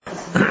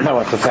I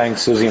want to thank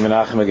Susie and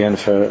Menachem again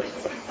for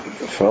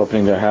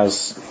opening their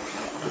house,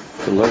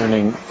 for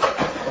learning.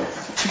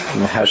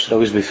 And the house should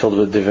always be filled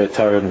with Divrei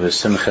Torah and with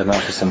Simcha,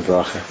 Nachas, and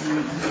Bracha.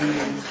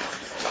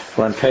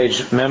 We're on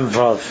page Mem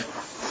Vav,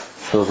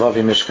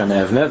 Bilvavi Mishkan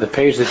Evne. The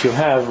page that you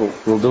have,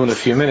 we'll do in a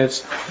few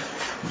minutes.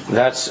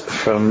 That's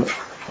from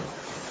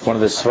one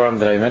of the Svarim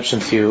that I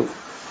mentioned to you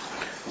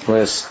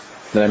last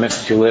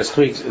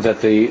week, that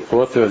the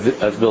author of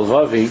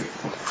Bilvavi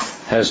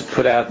has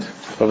put out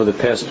over the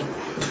past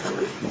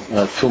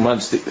 2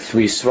 months,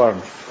 three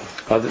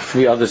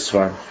other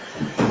Svarim,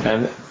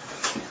 and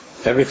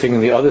everything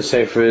in the other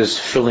sefer is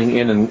filling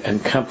in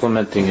and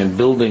complementing and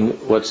building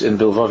what's in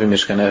Bilvavi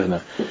Mishkan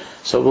Evne.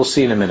 So we'll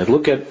see in a minute.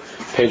 Look at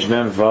page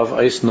Mem Vav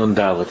Eis Nun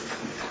Dalet.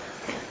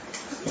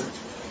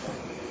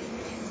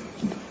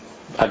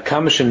 Ad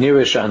kama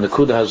shenireh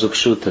she'anakuda hazuk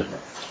pshuta.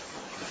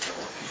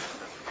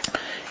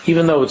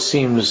 Even though it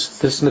seems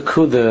this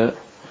nakuda,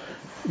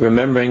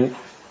 remembering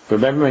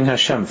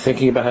Hashem,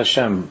 thinking about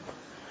Hashem,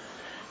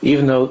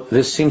 even though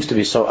this seems to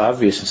be so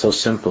obvious and so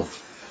simple,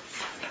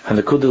 and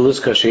the nakuda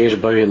lizkar sheyesh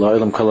bari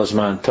la'olam kol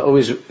hazman, to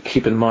always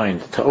keep in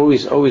mind, to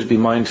always be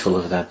mindful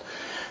of that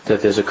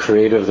there's a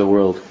creator of the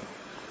world.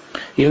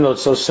 Even though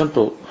it's so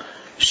simple,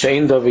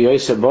 she'ein davar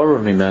yoseh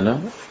barur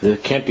mimena, there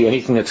can't be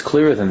anything that's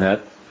clearer than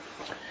that.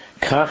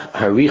 Kach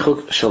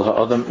harichuk shel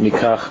ha'adam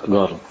mikach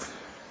gadol.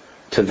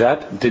 To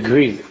that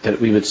degree that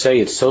we would say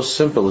it's so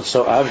simple, it's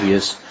so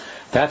obvious,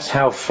 that's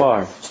how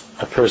far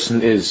a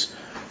person is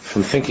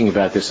from thinking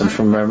about this and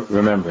from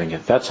remembering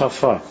it. That's how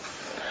far.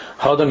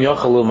 Ha'adam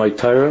yachalul my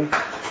Torah,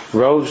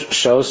 rov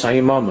shos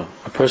ha'imama.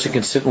 A person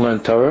can sit and learn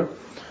Torah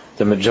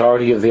the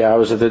majority of the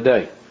hours of the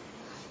day.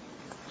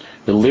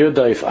 The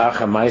lirdaif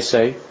acha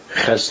maisei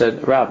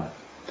chesed rab.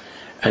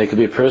 And it could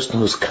be a person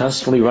who's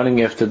constantly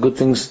running after good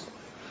things,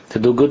 to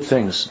do good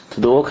things, to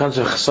do all kinds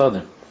of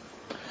chesadim.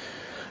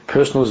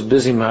 Person who's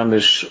busy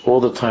mamish all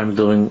the time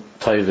doing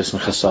tayvis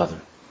and chesadim.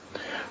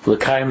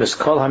 L'kayim es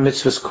kol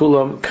ha-mitzvahs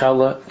kulam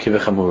kala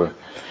kivechamura.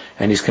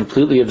 And he's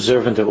completely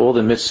observant of all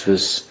the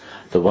mitzvahs,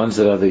 the ones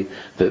that are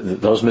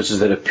those mitzvahs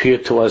that appear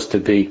to us to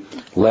be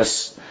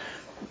less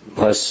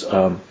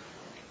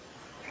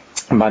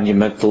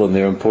monumental in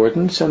their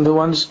importance, and the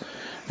ones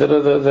that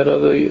are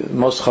the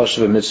most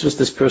chashuv mitzvahs.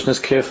 This person is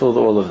careful with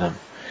all of them.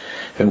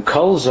 And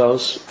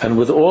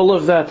with all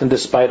of that, and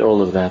despite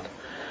all of that,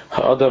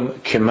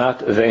 ha'adam kemat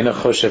ve'ena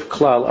choshev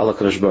klal ala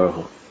kadosh baruch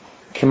hu.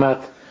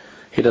 Kemat,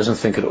 he doesn't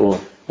think at all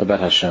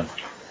about Hashem.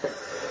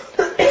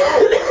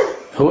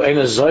 Hu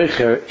eina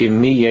zoicher im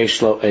mi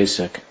yesh lo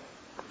esek.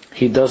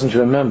 He doesn't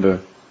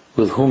remember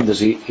with whom does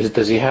he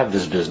have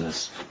this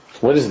business.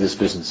 What is this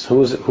business?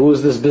 Who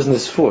is this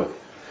business for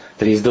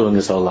that he's doing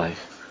his whole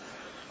life?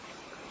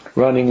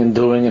 Running and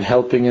doing and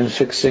helping and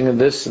fixing and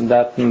this and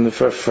that, and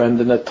for a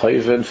friend and a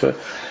toiva and for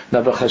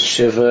Nabach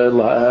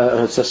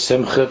HaShiva, it's a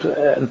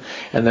simcha,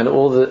 and then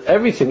all the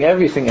everything,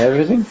 and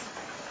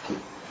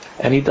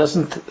he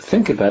doesn't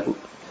think about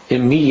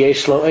in mi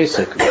yesh lo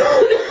esek.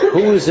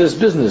 Who is his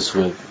business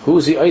with? Who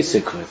is he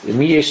esek with? In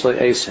mi yesh lo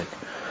esek.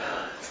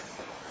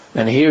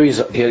 And here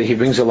he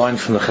brings a line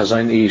from the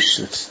Chazon Ish.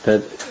 It's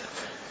that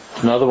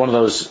another one of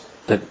those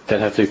that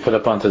have to be put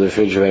up onto the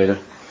refrigerator.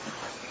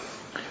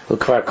 The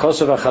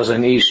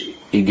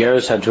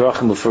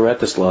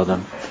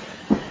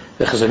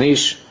Chazon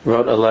Ish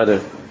wrote a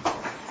letter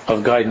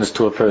of guidance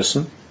to a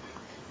person.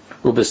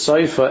 And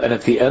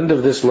at the end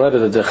of this letter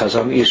that the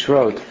Chazon Ish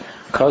wrote,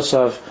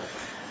 Kosav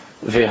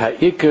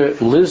v'ha'ikar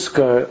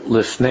lizkar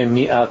lifnei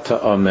mi'ata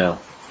amel.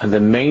 And the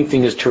main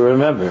thing is to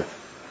remember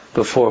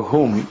before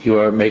whom you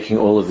are making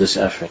all of this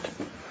effort.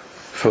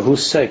 For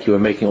whose sake you are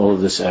making all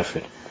of this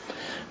effort.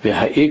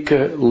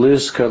 V'ha'ikar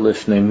lizkar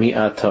lifnei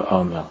mi'ata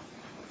amel.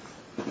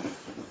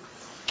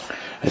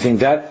 I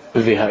think that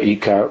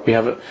V'ha'ikar,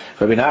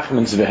 Rabbi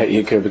Nachman's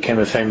V'ha'ikar became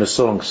a famous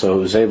song, so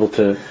he was able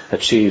to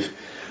achieve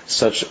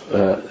such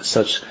fame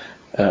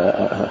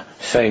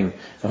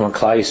among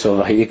Klal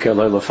Yisrael. V'ha'ikar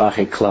lo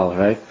lefachid klal,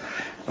 right?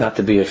 Not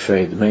to be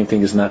afraid. The main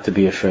thing is not to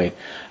be afraid.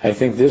 I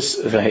think this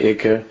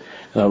V'ha'ikar,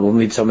 we'll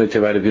need somebody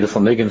to write a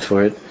beautiful niggin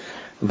for it,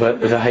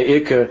 but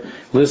V'ha'ikar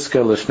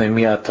liska lifnei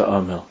mi'ata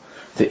amel.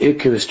 The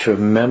ikar is to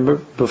remember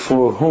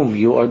before whom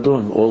you are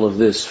doing all of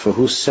this, for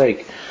whose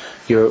sake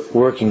you're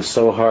working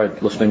so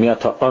hard. Lifnei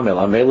mi'ata amel.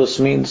 Amelus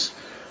means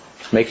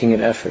making an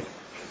effort.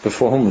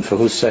 Before whom and for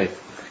whose sake?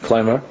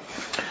 Climber.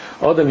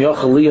 Adam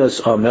yachal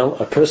liyas amel.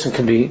 A person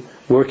can be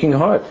working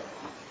hard.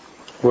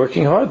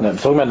 Working hard. Now, I'm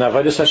talking about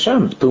Navadas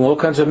Hashem, doing all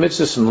kinds of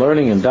mitzvahs and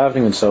learning and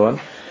davening and so on.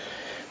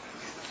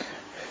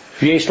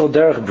 And he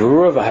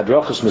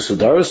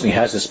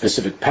has a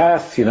specific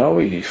path,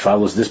 he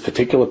follows this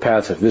particular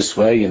path of this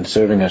way in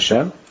serving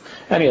Hashem,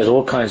 and he has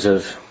all kinds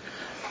of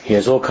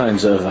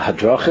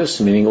hadrachas,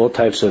 meaning all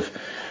types of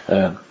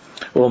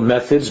all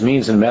methods,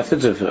 means and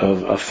methods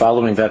of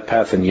following that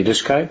path in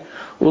Yiddishkeit.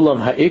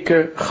 Ulam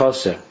ha'ikar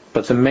chaser,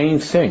 but the main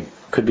thing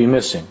could be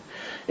missing.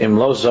 Im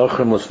lo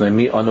zochrim lifnei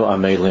mi anu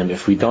amelim,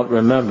 if we don't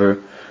remember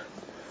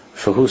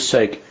for whose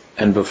sake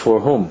and before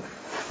whom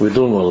we're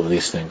doing all of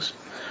these things.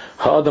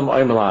 Ha'adam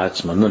oimel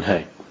ha'atzma, nun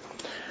hey.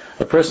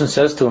 A person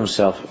says to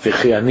himself,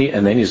 "V'chi ani,"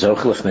 and then he's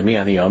zochel nemi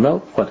ani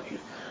omel. What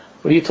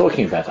are you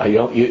talking about?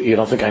 You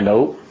don't think I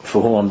know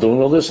for whom I'm doing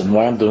all this and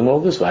why I'm doing all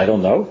this? I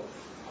don't know.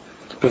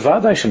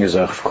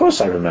 Of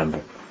course I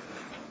remember.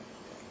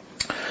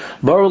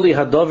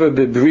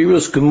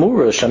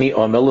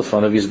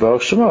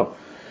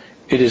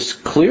 It is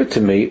clear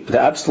to me,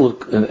 the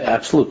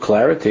absolute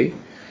clarity,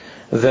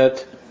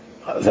 that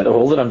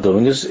all that I'm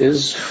doing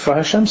is for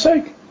Hashem's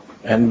sake,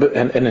 and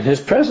in His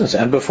presence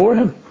and before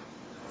Him.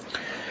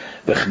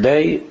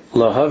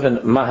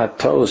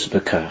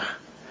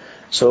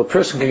 So a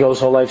person can go his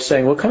whole life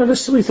saying, "What kind of a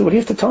silly thing? What do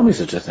you have to tell me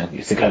such a thing?"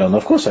 You think I don't know?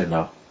 Of course I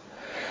know.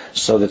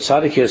 So the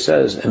tzaddik here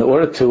says, in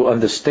order to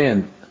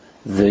understand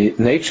the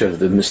nature of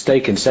the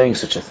mistake in saying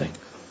such a thing,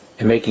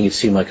 and making it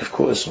seem like, of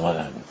course,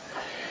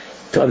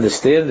 to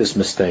understand this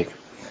mistake,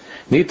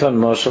 Nitan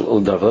Mashal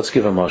Uldav. Let's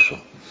give a mashal.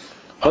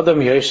 Adam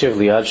Yoshev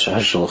Liad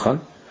Shulchan.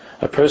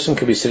 A person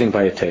could be sitting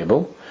by a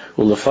table,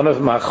 Ulafanav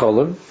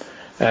Macholim,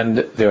 and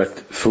there are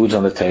foods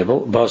on the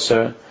table,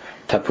 Basar,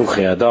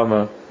 Tapuchi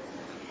Adama,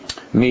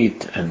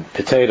 meat and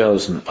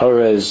potatoes and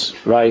orez,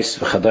 rice,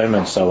 v'chadayim,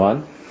 and so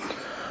on.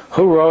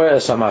 Hu roa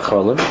es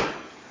hamacholim.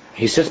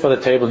 He sits by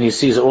the table and he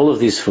sees all of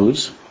these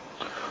foods.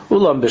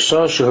 Ulam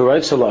b'shah shehu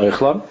raitza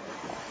la'ochlam.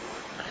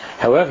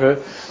 However,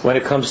 when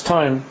it comes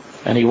time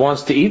and he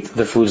wants to eat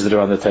the foods that are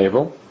on the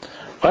table,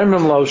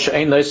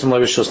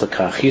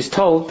 he's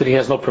told that he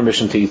has no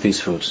permission to eat these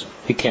foods.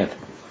 He can't.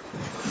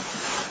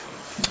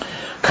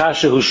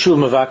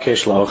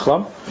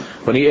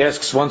 When he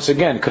asks once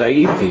again, could I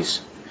eat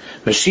these?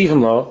 They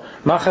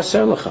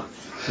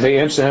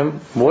answer him,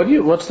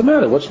 what's the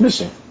matter? What's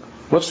missing?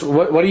 What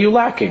are you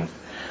lacking?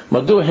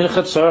 All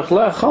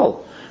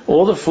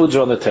the foods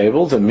are on the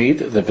table, the meat,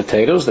 the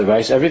potatoes, the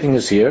rice, everything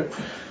is here.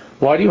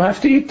 Why do you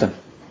have to eat them?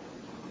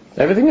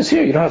 Everything is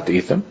here, you don't have to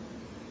eat them.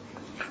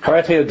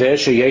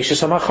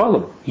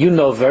 You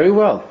know very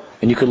well,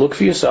 and you can look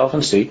for yourself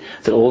and see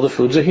that all the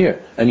foods are here,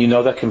 and you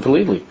know that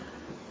completely.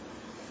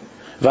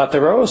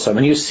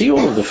 And you see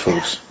all of the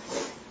foods.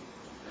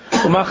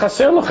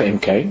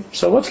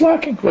 So what's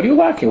lacking? What are you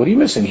lacking? What are you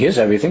missing? Here's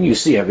everything, you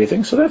see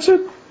everything, so that's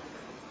it.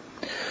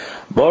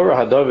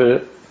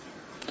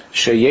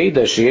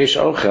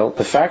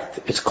 The fact,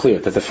 it's clear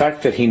that the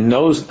fact that he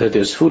knows that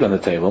there's food on the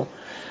table,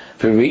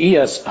 and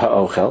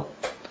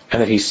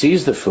that he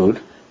sees the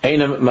food,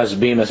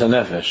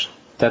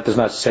 that does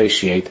not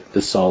satiate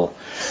the soul.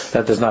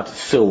 That does not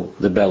fill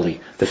the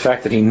belly. The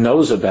fact that he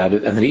knows about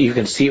it and that he even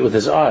can see it with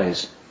his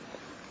eyes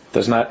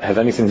does not have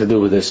anything to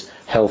do with his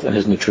health and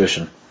his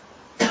nutrition.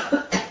 As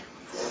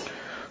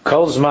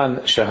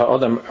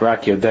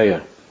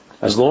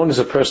long as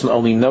a person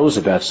only knows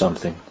about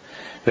something,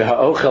 but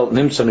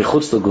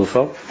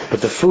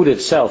the food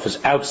itself is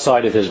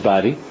outside of his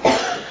body,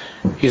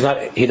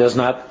 he does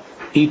not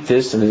eat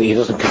this and he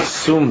doesn't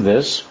consume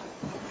this,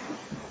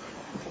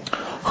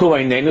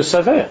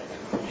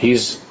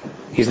 he's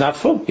not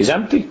full, he's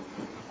empty.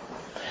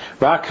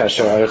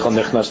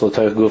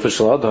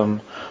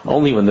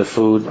 Only when the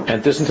food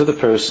enters into the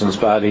person's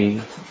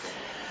body,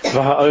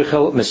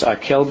 and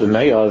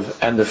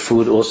the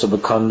food also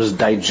becomes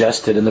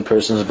digested in the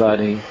person's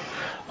body,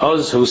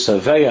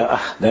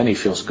 then he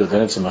feels good,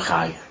 then it's a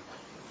machai.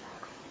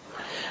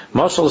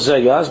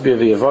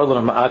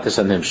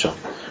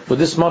 With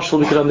this mashal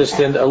we could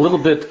understand a little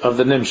bit of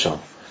the nimshal.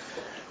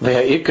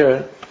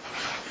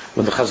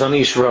 When the Chazon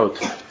Ish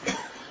wrote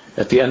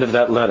at the end of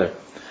that letter,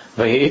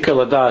 the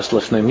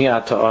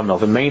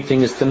main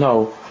thing is to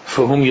know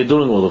for whom you're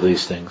doing all of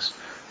these things,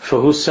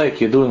 for whose sake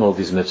you're doing all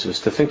these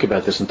mitzvahs, to think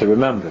about this and to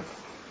remember.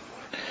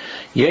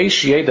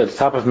 Yesh Yeda, at the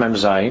top of Mem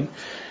Zayin,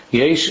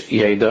 Yesh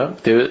Yeda,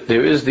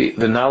 there is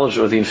the knowledge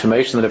or the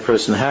information that a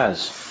person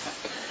has.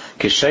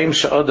 Kishem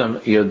she'adam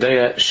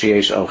yodea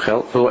sheyesh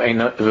ochel, v'hu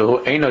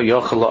eino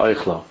yochel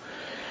la'ochlo.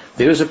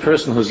 There is a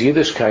person whose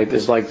Yiddishkeit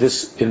is like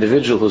this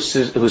individual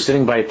who's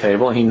sitting by a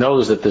table and he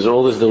knows that there's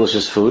all this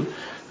delicious food,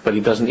 but he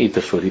doesn't eat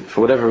the food.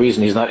 For whatever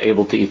reason, he's not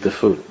able to eat the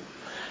food.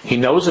 He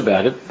knows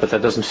about it, but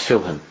that doesn't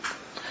fill him.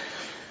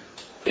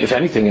 If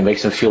anything, it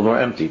makes him feel more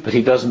empty. But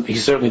he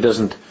certainly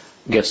doesn't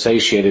get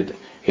satiated.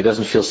 He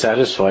doesn't feel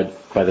satisfied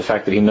by the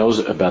fact that he knows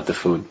about the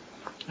food,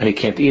 and he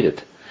can't eat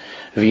it.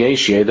 There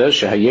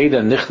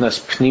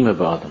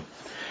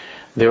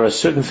are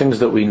certain things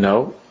that we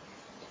know,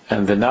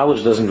 and the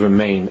knowledge doesn't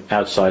remain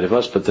outside of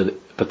us, but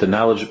the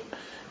knowledge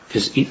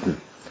is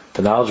eaten.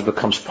 The knowledge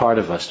becomes part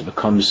of us. It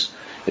becomes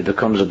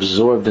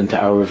absorbed into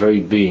our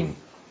very being.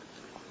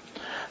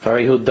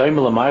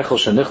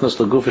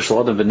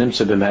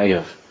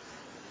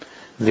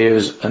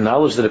 There's a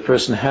knowledge that a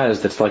person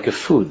has that's like a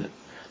food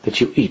that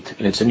you eat,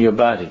 and it's in your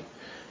body,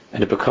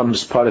 and it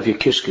becomes part of your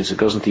kishkis. It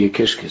goes into your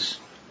kishkis.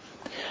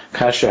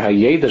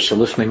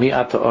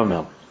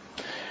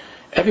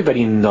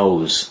 Everybody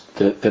knows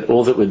that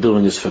all that we're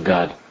doing is for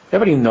God.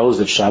 Everybody knows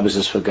that Shabbos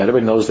is for God.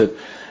 Everybody knows that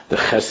the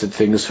chesed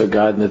thing is for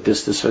God, and that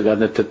this is for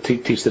God, and that to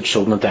teach the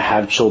children, to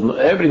have children.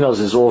 Everybody knows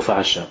it's all for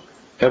Hashem.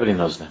 Everybody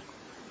knows that.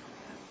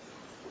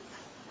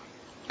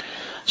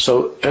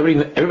 So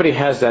everybody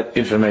has that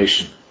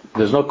information.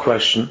 There's no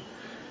question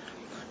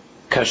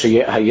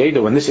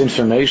When this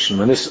information,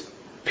 when this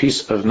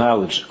piece of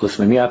knowledge,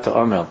 when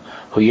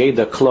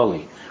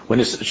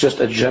it's just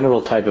a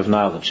general type of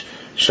knowledge,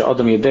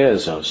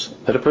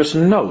 that a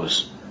person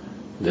knows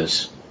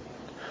this.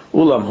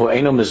 But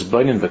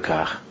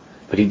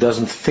he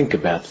doesn't think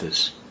about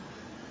this.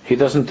 He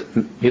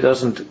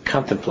doesn't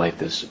contemplate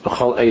this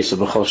all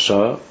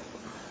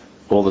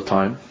the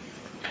time.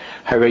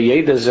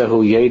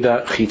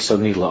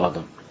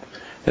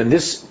 Then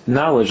this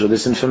knowledge or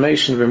this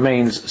information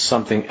remains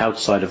something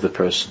outside of the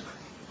person.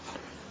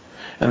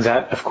 And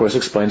that, of course,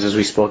 explains, as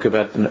we spoke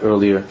about in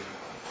earlier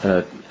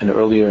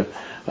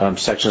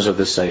sections of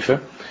this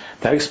Sefer,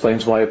 that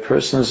explains why a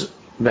person's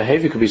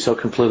behavior could be so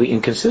completely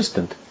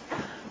inconsistent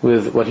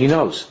with what he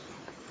knows.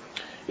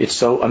 It's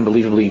so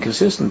unbelievably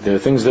inconsistent. There are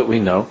things that we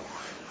know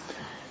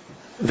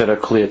that are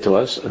clear to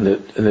us, and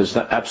there's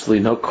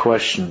absolutely no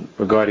question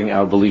regarding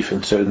our belief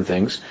in certain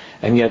things,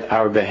 and yet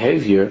our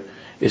behavior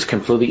is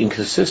completely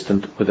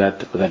inconsistent with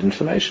that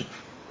information.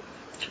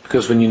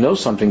 Because when you know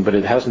something, but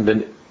it hasn't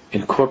been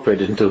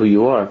incorporated into who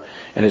you are,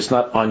 and it's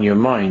not on your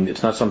mind,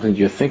 it's not something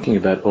you're thinking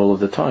about all of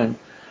the time,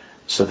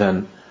 so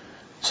then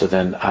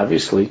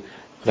obviously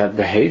the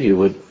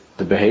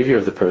behavior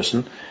of the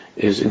person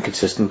is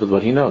inconsistent with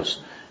what he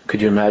knows.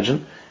 Could you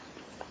imagine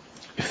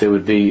if there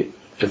would be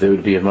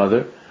a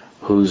mother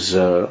whose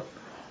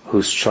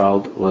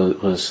child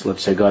was,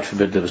 let's say, God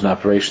forbid, there was an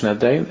operation that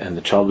day, and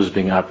the child was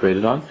being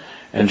operated on,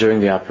 and during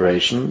the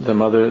operation, the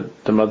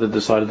mother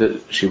decided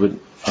that she would,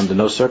 under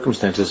no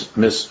circumstances,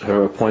 miss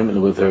her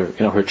appointment with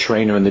her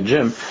trainer in the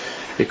gym,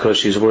 because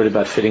she's worried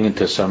about fitting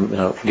into some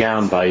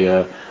gown by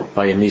a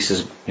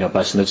niece's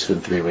bas mitzvah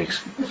in 3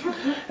 weeks.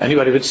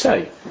 Anybody would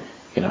say,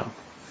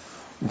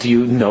 do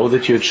you know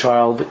that your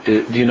child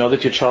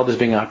is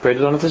being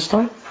operated on at this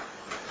time?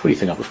 What do you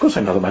think of? Of course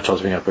I know that my child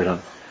is being operated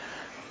on.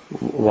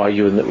 Why are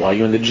you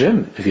in the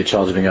gym if your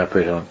child is being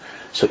operated on?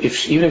 So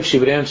even if she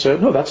would answer,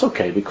 no, that's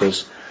okay,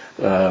 because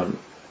the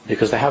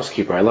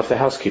housekeeper, I left the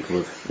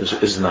housekeeper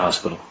is in the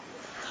hospital.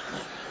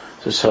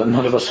 So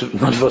none of us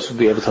would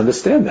be able to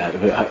understand that.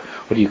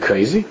 What are you,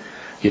 crazy?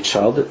 Your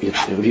child? What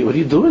are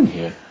you doing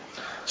here?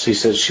 So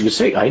she would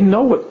say, I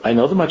know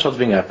that my child's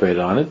being operated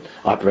on,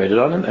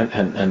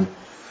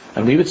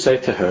 and we would say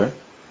to her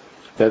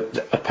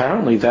that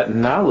apparently that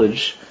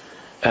knowledge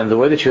and the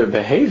way that you're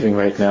behaving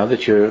right now,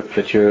 that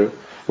you're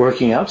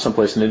working out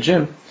someplace in the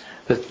gym,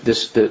 that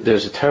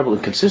there's a terrible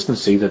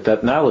inconsistency,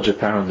 that knowledge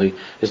apparently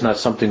is not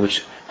something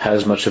which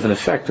has much of an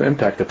effect or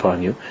impact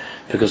upon you,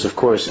 because of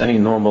course any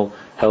normal,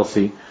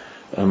 healthy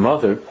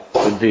mother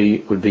would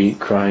be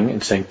crying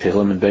and saying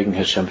Tehillim and begging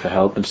Hashem for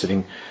help and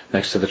sitting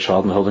next to the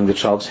child and holding the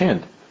child's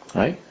hand,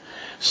 right?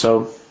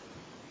 So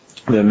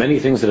there are many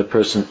things that a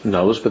person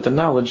knows, but the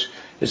knowledge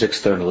is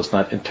external, it's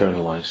not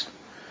internalized.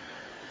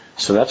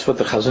 So that's what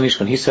the Chazon Ish,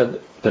 when he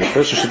said that a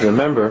person should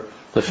remember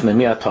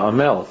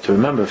to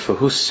remember for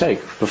whose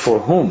sake, before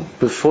whom,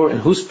 in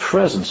whose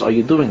presence are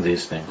you doing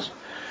these things.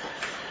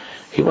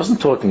 He wasn't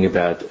talking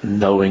about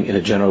knowing in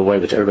a general way,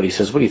 which everybody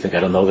says, what do you think? I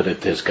don't know that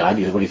there's God.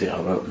 What do you think?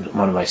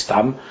 One of my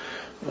stam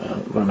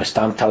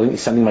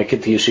sending my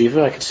kid to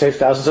yeshiva, I could save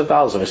thousands of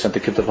dollars if I sent the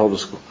kid to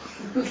public school.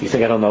 You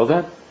think I don't know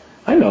that?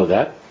 I know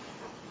that.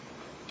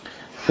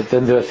 But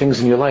then there are things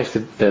in your life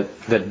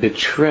that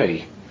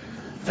betray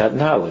that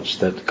knowledge,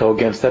 that go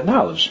against that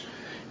knowledge.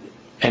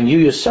 And you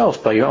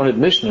yourself, by your own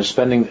admission, are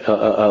spending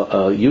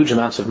a huge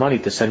amounts of money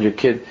to send your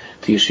kid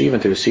to yeshiva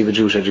and to receive a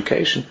Jewish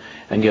education,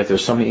 and yet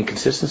there's so many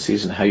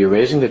inconsistencies in how you're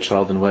raising the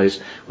child in ways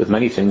with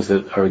many things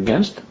that are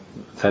against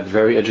that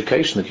very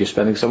education that you're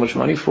spending so much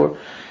money for.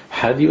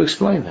 How do you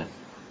explain that?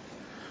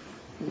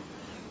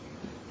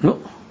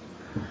 No.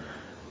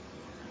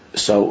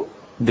 So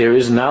there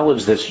is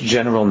knowledge that's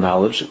general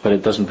knowledge, but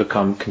it doesn't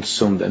become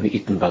consumed and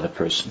eaten by the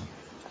person.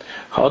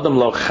 Ha'adam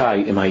lo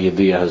chai im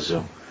ha'yediyah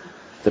hazu.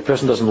 The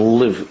person doesn't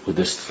live with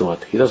this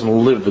thought. He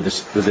doesn't live with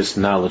this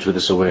knowledge, with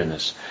this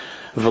awareness.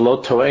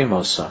 V'lo to'ei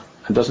mosa,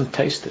 and doesn't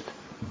taste it.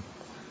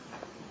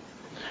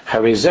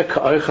 Harizeh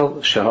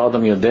ka'ochel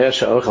sheha'adam yodeh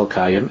she'ochel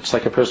kayim. It's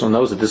like a person who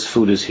knows that this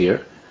food is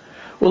here.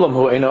 Ulam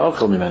hu eino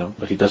ochel mimenu,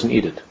 but he doesn't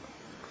eat it.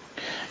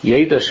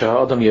 Yeda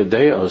sheha'adam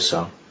yodeh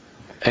osa.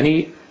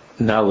 Any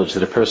knowledge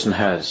that a person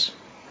has.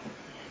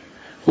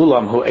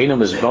 Ulam hu eino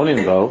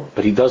mizbonin bo,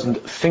 but he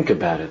doesn't think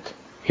about it.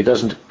 He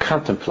doesn't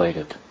contemplate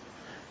it.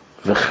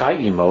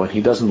 V'chayimo, and he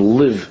doesn't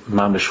live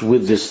mamish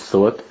with this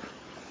thought,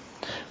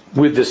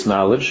 with this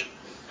knowledge.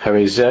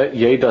 Harizeh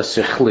yeda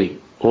sichli.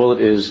 All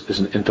it is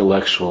an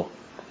intellectual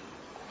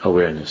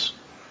awareness.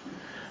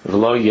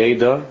 V'lo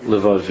yeda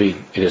levavi.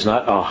 It is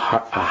not a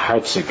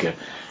hartziger.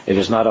 It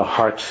is not a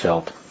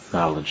heartfelt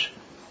knowledge.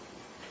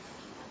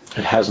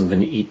 It hasn't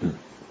been eaten.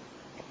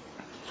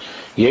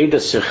 Yeda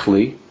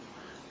sichli,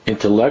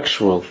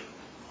 intellectual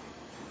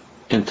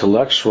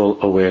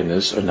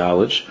awareness or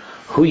knowledge.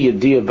 Hu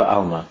yediyah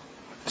ba'alma.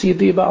 It's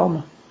yediyah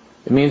ba'alma.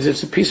 It means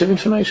it's a piece of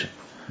information.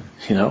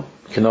 You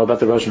can know about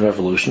the Russian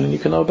Revolution, and you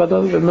can know about there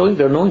are a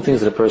million things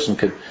that a person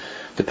could,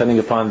 depending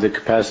upon the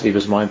capacity of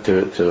his mind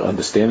to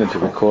understand and to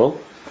recall.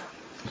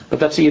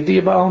 But that's a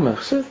yediyah ba'alma.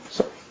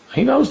 So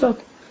He knows that.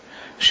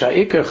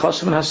 Sha'ikar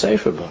chasam and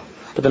hasefer ba.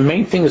 But the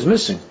main thing is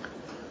missing.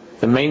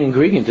 The main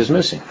ingredient is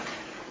missing.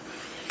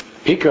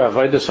 Ikar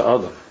avodas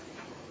ha'adam.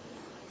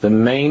 The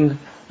main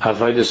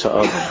avodas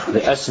ha'adam,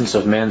 the essence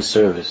of man's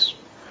service.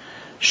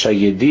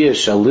 Sha'yediyah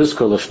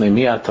sha'lizko l'fnei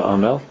mi'at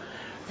ha'amel.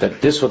 That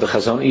this what the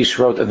Chazon Ish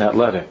wrote in that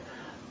letter,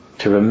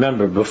 to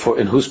remember before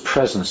in whose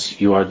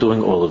presence you are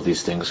doing all of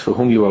these things, for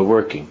whom you are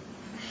working.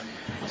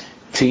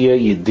 Tiya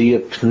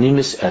yediyah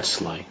pnimis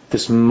etzlai.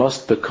 This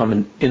must become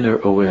an inner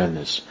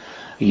awareness.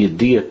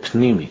 Yediyah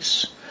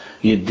pnimis.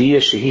 Yediyah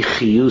shehi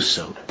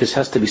chiyuso. This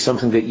has to be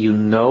something that you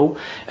know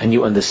and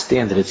you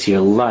understand that it's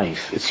your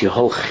life. It's your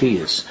whole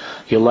chiyus.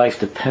 Your life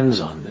depends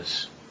on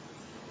this.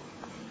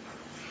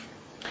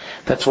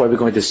 That's why we're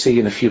going to see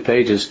in a few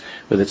pages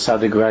where the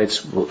Tzaddik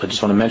writes. Well, I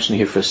just want to mention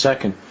here for a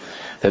second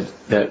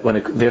that when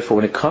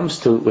it comes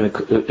to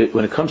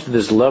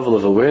this level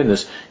of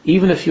awareness,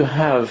 even if you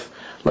have,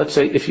 let's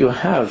say, if you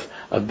have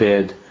a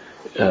bad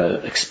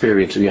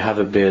experience, or you have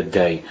a bad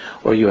day,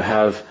 or you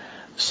have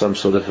some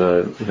sort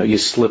of you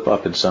slip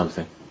up in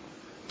something,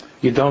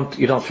 you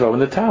don't throw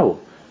in the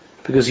towel,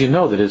 because you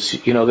know that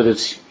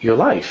it's your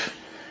life.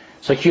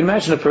 It's like you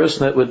imagine a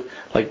person that would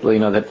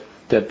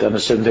that on a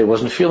certain day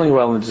wasn't feeling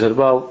well and said,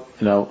 well,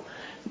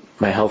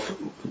 my health,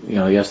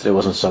 yesterday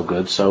wasn't so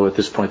good, so at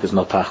this point there's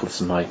no tachlis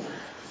in my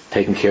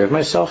taking care of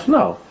myself.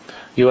 No,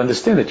 you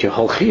understand that your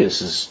whole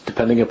chiyus is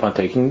depending upon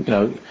taking,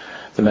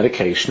 the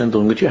medication and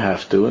doing what you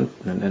have to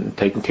and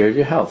taking care of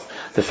your health.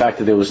 The fact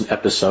that there was an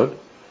episode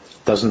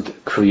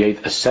doesn't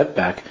create a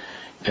setback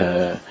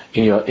in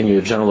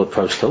your general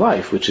approach to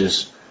life, which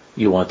is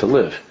you want to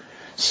live.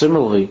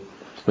 Similarly,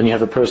 when you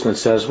have a person that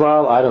says,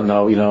 well, I don't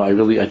know,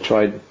 I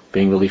tried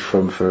being really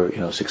firm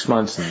for 6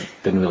 months and it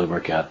didn't really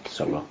work out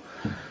so well.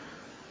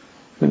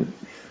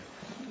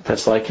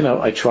 That's like,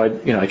 I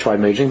tried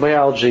majoring in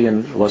biology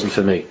and it wasn't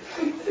for me.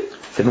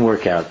 Didn't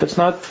work out. That's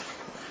not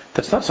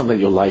something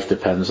your life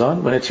depends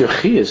on. When it's your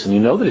chiyus and you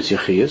know that it's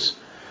your chiyus,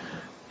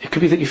 it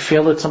could be that you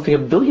failed at something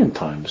 1 billion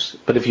times.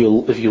 But if you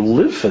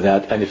live for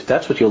that, and if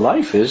that's what your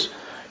life is,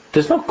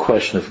 there's no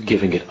question of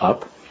giving it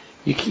up.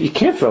 You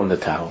can't throw in the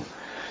towel.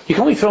 You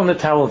can only throw in the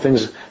towel in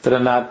things that are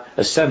not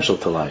essential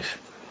to life.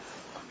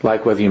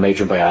 Like whether you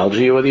major in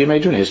biology or whether you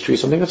major in history,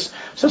 something that's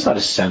not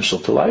essential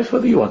to life.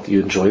 Whether you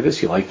enjoy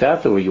this, you like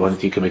that, or you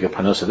can make a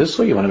parnasa this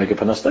way, you want to make a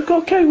parnasa that,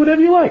 okay,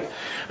 whatever you like.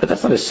 But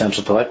that's not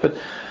essential to life.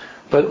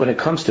 But when it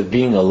comes to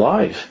being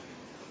alive,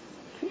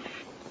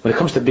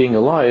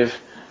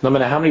 no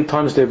matter how many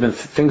times there have been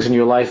things in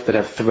your life that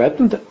have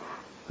threatened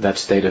that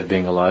state of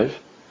being alive,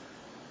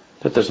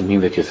 that doesn't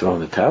mean that you throw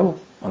in the towel,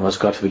 unless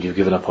God forbid you've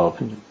given up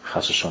hope, and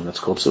chas v'shalom, that's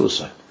called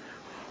suicide.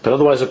 But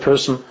otherwise a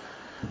person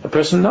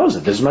knows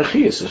it. This is my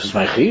chiyus. This is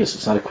my chiyus.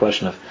 It's not a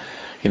question of,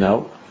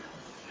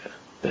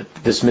 that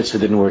this mitzvah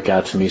didn't work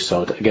out for me,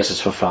 so I guess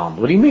it's verfallen.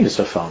 What do you mean it's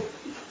verfallen?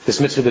 This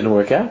mitzvah didn't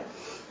work out?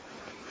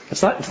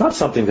 It's not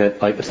something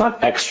that, it's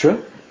not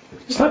extra.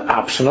 It's not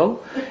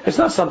optional.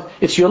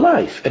 It's your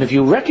life. And if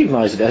you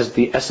recognize it as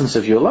the essence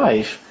of your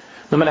life,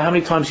 no matter how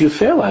many times you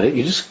fail at it,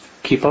 you just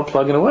keep on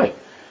plugging away.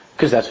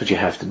 Because that's what you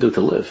have to do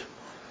to live.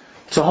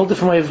 It's a whole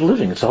different way of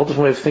living. It's a whole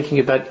different way of thinking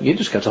about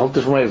Yiddishkeit. It's a whole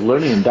different way of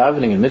learning and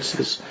davening and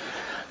mitzvahs.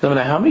 No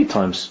matter how many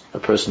times a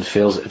person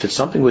fails, if it's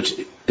something which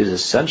is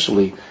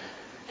essentially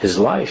his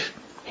life,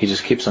 he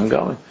just keeps on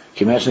going.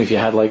 Can you imagine if you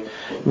had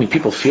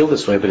people feel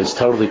this way, but it's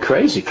totally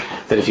crazy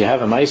that if you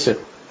have a ma'aseh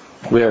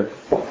where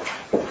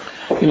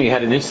you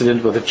had an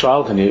incident with a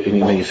child and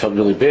you felt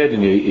really bad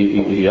and you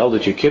yelled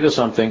at your kid or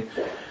something,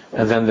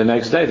 and then the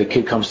next day the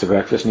kid comes to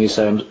breakfast and you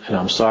say,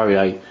 I'm sorry,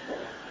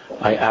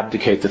 I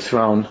abdicate the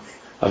throne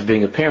of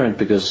being a parent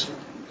because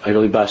I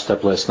really bashed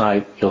up last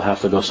night. You'll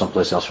have to go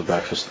someplace else for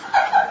breakfast.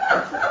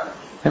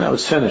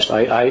 It's finished.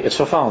 It's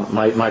fulfilled.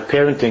 My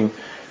parenting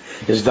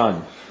is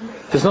done.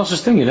 There's no such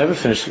thing. You never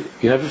finish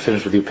with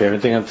your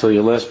parenting until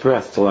your last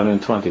breath, till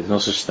 120. There's no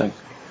such thing.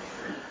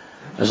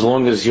 As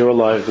long as you're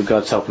alive with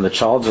God's help and the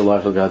child's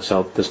alive with God's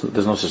help, there's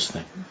no such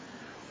thing.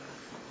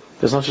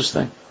 There's no such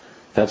thing.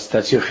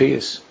 That's your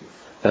chiyus.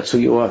 That's who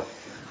you are.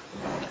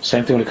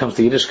 Same thing when it comes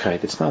to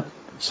Yiddishkeit. It's not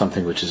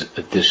something which is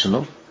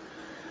additional.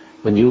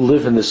 When you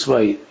live in this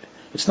way,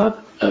 it's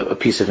not a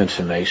piece of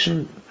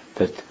information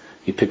that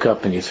you pick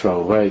up and you throw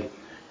away.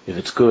 If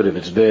it's good, if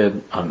it's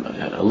bad, I'm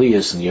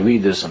Elias and you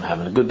read this, I'm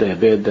having a good day, a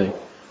bad day.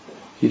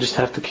 You just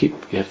have to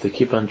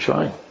keep on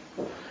trying.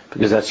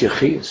 Because that's your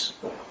chiyus.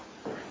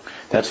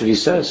 That's what he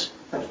says.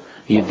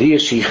 Yediyah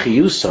shi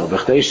chiyuso,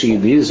 v'chdei shi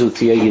yediyah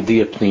zutiyah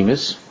yediyah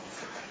pnimis.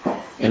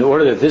 In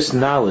order that this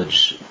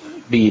knowledge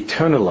be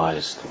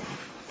eternalized,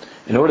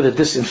 in order that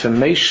this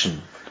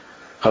information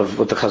of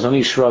what the Chazon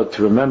Ish wrote,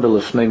 to remember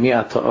l'fnei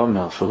mi'at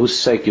ha'omel, for whose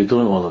sake you're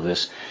doing all of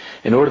this,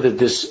 in order that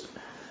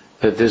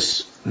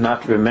this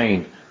not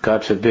remain,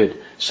 God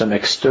forbid, some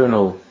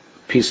external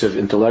piece of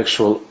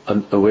intellectual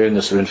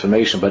awareness or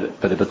information, but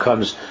it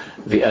becomes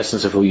the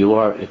essence of who you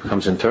are, it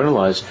becomes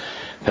internalized.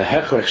 You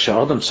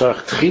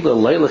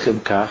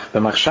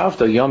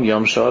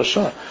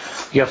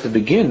have to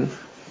begin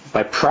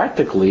by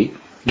practically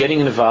getting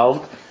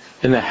involved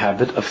in the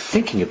habit of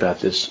thinking about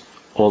this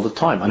all the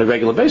time, on a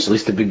regular basis, at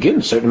least to begin,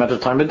 a certain amount of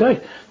time a day,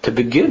 to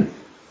begin.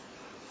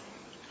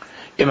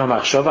 You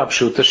could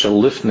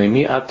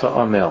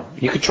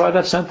try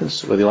that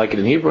sentence, whether you like it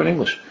in Hebrew or in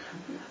English.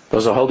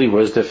 Those are holy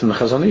words, they're from the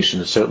Chazon Ish,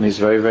 and it certainly is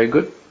very, very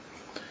good.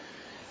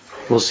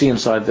 We'll see in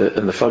the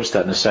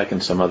Fodestat in a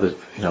second some other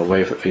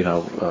way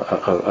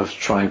of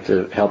trying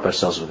to help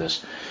ourselves with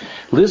this.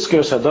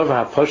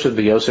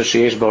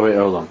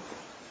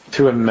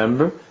 To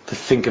remember, to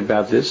think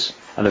about this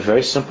on a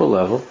very simple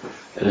level,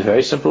 in a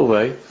very simple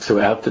way,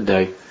 throughout the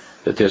day,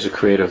 that there's a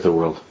creator of the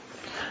world.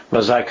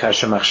 When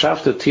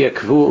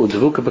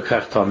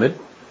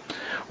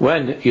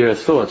your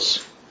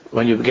thoughts,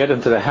 when you get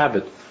into the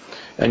habit,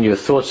 and your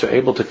thoughts are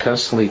able to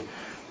constantly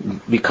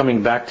be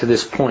coming back to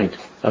this point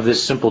of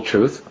this simple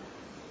truth,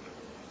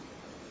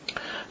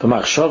 with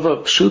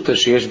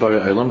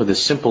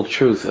this simple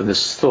truth and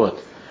this thought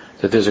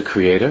that there's a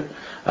creator,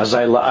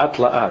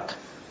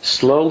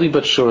 slowly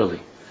but surely,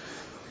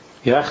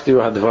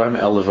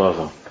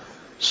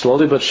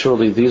 slowly but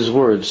surely, these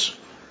words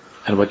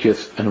and what you're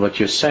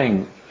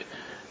saying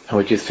and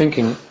what you're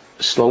thinking,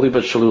 slowly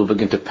but surely will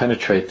begin to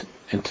penetrate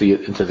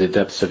into the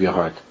depths of your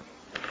heart.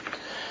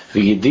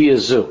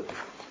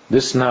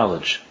 This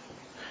knowledge,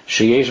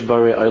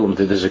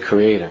 that there's a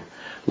creator,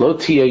 and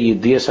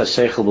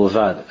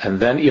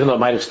then, even though it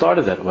might have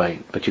started that way,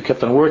 but you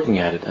kept on working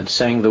at it and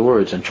saying the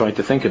words and trying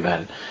to think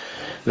about it,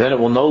 then it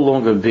will no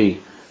longer be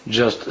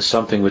just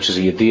something which is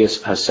a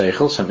yediyas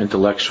haseichel, some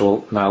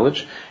intellectual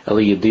knowledge,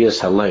 eli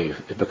yediyas halev.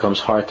 It becomes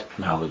heart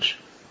knowledge.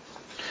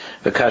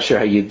 V'kasher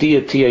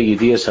hayediyah tia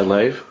yediyas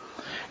halev,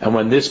 and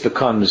when this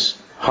becomes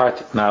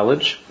heart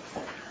knowledge,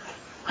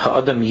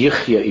 ha'adam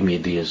yichya im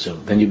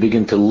yediyazu, then you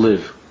begin to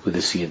live with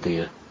this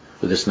yediyah,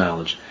 with this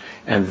knowledge,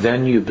 and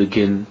then you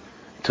begin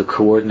to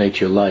coordinate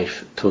your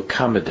life to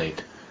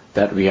accommodate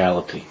that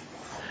reality.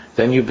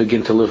 Then you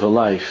begin to live a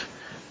life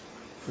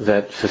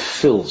that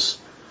fulfills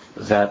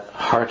that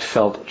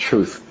heartfelt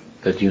truth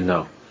that you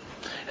know,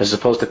 as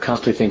opposed to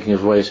constantly thinking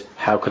of ways,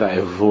 how could I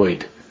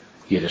avoid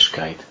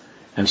Yiddishkeit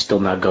and still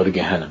not go to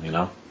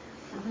Gehenna,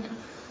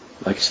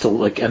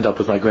 still end up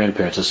with my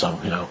grandparents or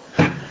something,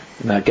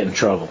 not get in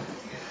trouble.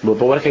 But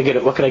what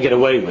can I get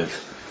away with?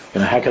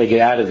 How can I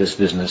get out of this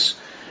business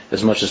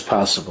as much as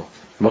possible?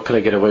 What could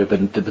I get away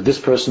with? But this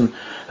person,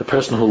 the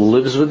person who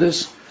lives with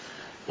this,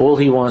 all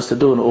he wants to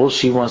do and all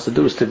she wants to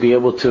do is to be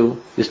able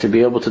to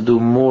do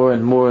more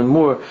and more and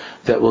more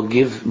that will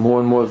give more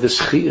and more of this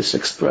chiyus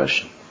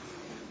expression.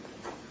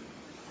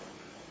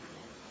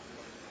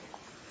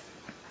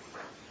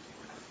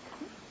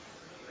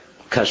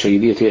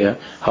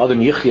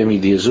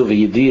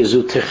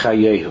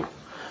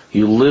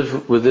 You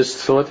live with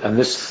this thought, and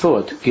this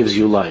thought gives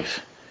you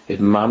life.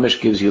 It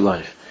mamish gives you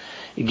life.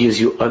 It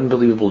gives you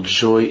unbelievable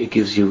joy. It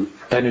gives you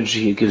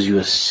energy. It gives you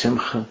a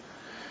simcha.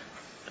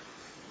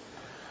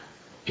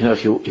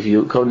 If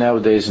you go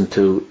nowadays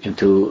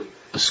into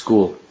a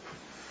school,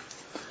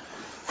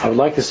 I would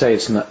like to say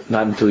it's not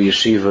into a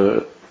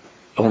yeshiva,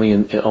 only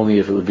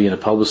if it would be in a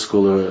public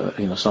school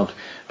or something.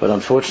 But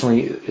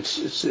unfortunately,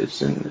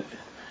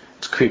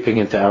 it's creeping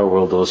into our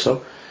world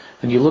also.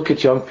 And you look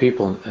at young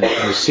people and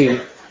you see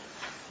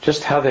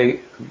just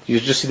you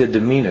just see the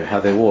demeanor,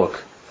 how they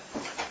walk.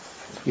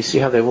 You see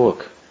how they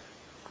walk.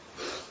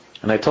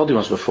 And I told you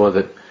once before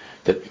that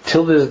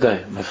till this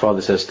day, my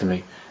father says to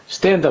me,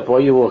 stand up, why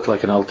you walk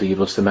like an alter yid?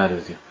 What's the matter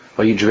with you?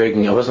 Why are you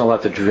dragging? I wasn't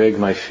allowed to drag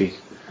my feet.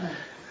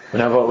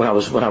 When I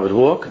would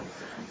walk,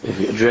 if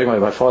you drag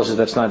my father says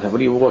that's not. What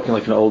are you walking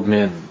like an old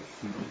man?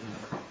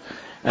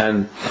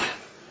 And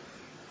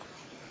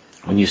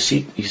when you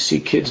see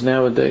kids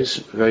nowadays,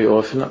 very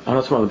often, I'm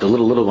not talking about the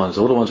little ones.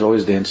 The little ones are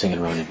always dancing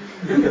and running.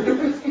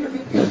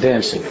 They're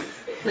dancing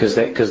because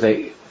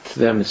to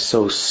them it's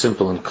so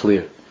simple and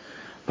clear.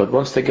 But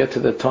once they get to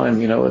the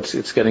time,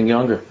 it's getting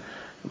younger.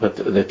 But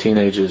they're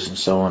teenagers and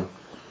so on.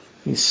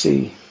 You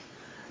see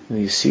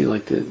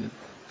like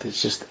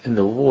it's just in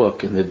the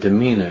walk, in the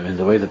demeanor, in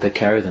the way that they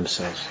carry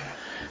themselves.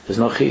 There's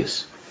no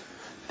chiyus.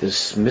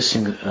 There's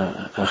missing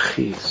a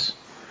chiyus.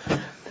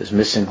 There's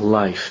missing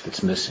life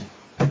that's missing.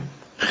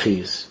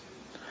 Chiyus.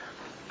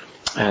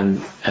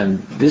 And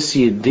this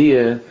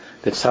idea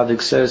that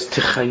Tzaddik says,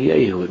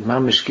 Tichayehu, it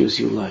mamish gives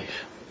you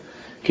life.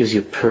 Gives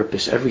you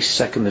purpose. Every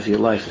second of your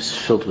life is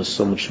filled with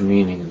so much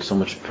meaning and so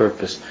much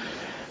purpose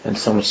and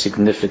so much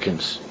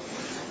significance.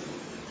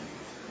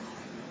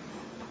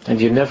 And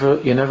you're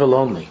never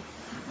lonely.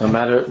 No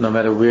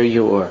matter where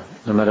you are,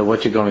 no matter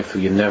what you're going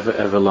through, you're never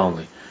ever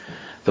lonely.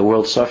 The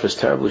world suffers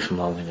terribly from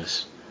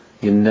loneliness.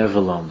 You're never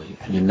lonely,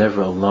 and you're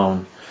never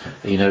alone,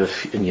 and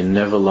you're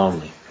never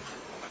lonely.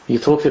 You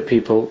talk to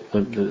people,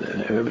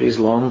 everybody's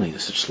lonely.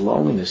 There's such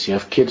loneliness. You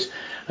have kids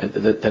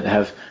that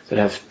have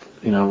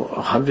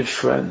 100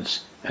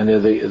 friends, and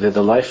they're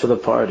the life of the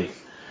party.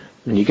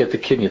 When you get the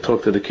kid and you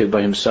talk to the kid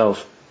by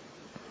himself,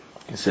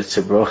 it's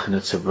a broken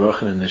and the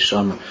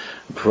neshama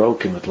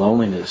broken with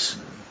loneliness.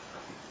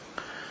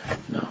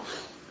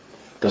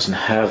 Doesn't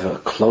have a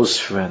close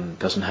friend,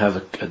 doesn't have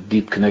a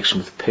deep connection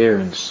with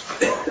parents,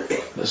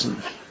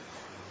 doesn't.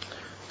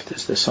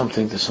 There's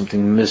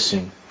something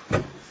missing.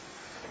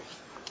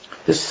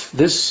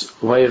 This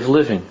way of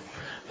living,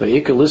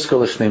 it's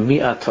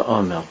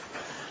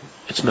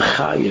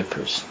mechaya a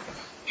person.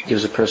 It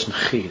gives a person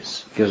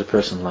chiyus. It gives a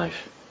person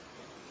life.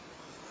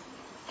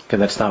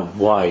 And that's not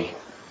why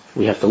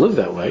we have to live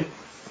that way,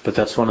 but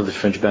that's one of the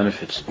fringe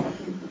benefits.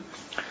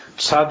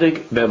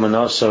 Tzaddik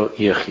be'emanaso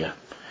yichya.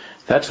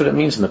 That's what it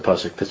means in the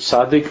pasuk. That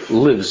tzaddik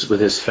lives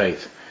with his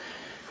faith,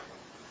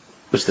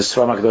 which the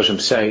Sfar HaKadoshim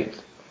say,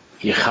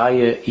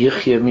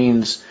 yichya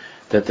means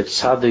that the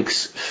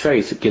tzaddik's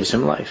faith gives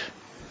him life.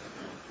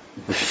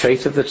 The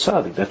faith of the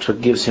tzaddik, that's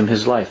what gives him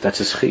his life. That's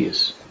his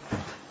chiyus.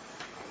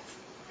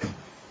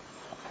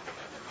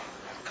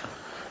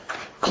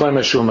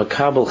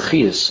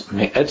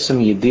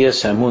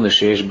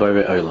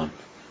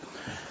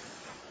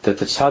 That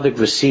the tzaddik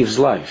receives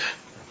life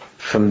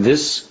from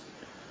this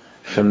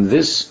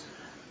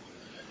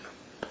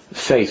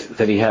faith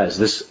that he has,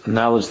 this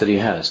knowledge that he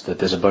has, that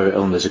there's a Borei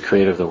Olam, there's a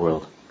creator of the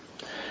world.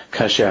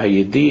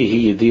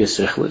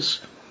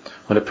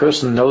 When a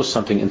person knows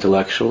something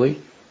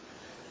intellectually,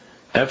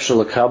 it's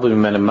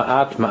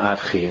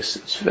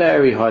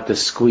very hard to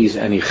squeeze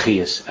any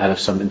chiyus out of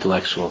some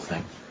intellectual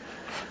thing.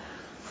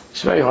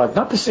 It's very hard.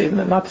 Not to say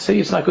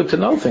it's not good to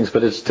know things,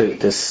 but it's to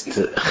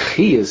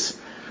chiyus.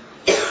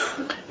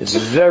 It's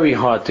very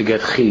hard to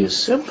get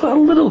chiyus. A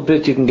little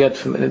bit you can get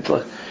from an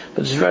intellect,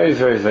 but it's very,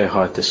 very, very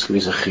hard to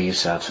squeeze a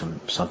chiyus out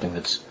from something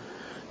that's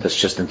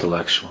just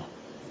intellectual.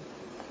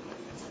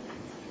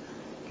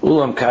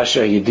 Ulam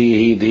kasha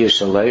yediyah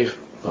shalev.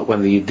 But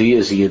when the yediyah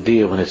is a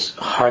yediyah, when it's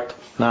heart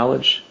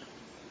knowledge,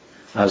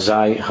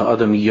 azai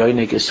ha'adam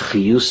yonik is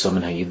chiyusam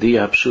and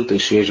ha'yediyah ha'pshuta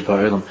sheyesh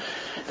ba'olam.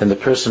 Then the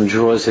person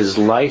draws his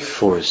life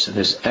force and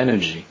his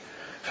energy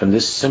from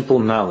this simple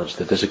knowledge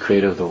that there's a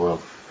creator of the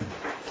world.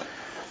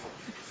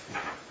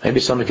 Maybe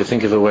somebody could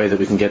think of a way that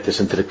we can get this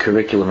into the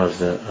curriculum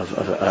of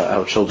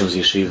our children's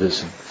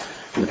yeshivas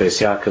and the Beis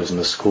Yaakovs and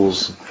the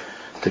schools,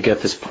 to get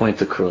this point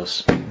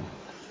across.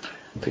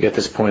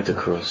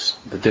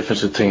 The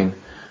difference between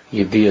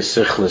Yediyah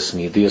Sichlis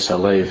and Yediyah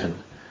Halev,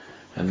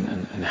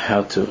 and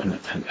how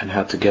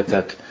to get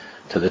that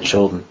to the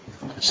children.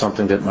 It's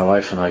something that my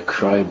wife and I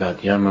cry about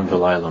Yamim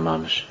V'Layla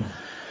Mamish.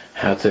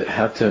 How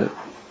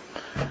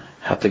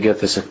to get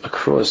this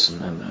across,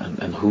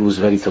 and who's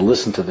ready to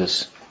listen to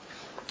this?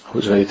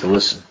 Who's ready to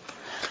listen?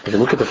 If you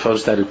look at the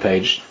photostated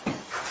page,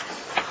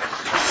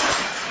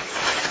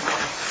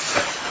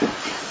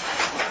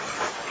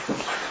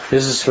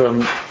 this is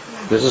from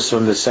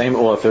the same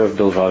author of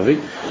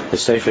Bilvavi, the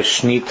Sefer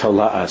Shnei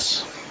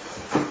Tola'as.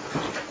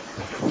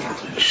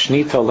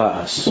 Shnei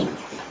Tola'as.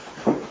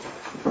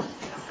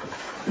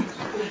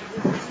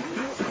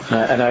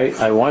 And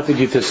I wanted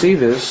you to see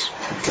this.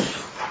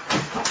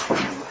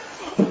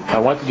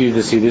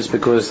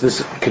 Because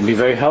this can be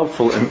very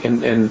helpful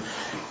in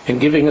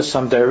giving us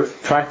some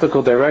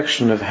practical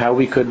direction of how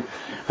we could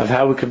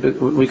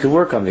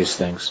work on these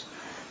things,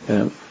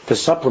 to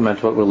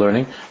supplement what we're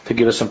learning, to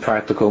give us some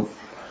practical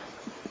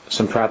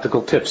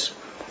tips.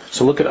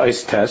 So look at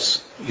ice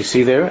tests. You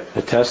see there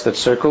the test that's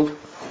circled.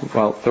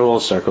 Well, they're all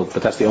circled,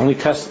 but that's the only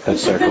test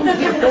that's circled.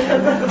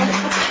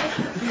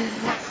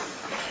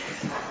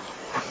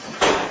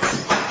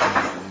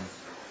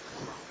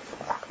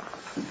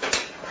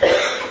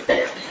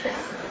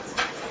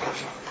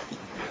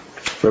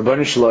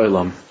 Rabbanu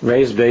Shalom,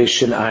 Reis Beis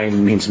Shin Ayin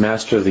means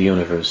master of the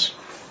universe.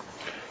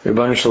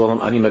 Rabbanu Shalom,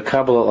 Ani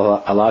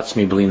Makabel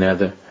Alatzmi Bli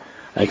Neder,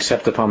 I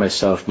accept upon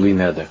myself Bli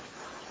Neder.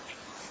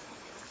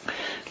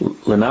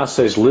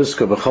 Lenasa is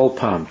Lizka B'chol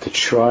Pam, to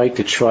try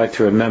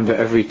to remember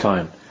every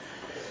time.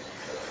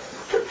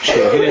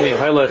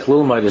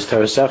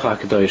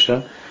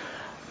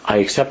 I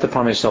accept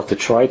upon myself to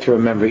try to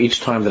remember each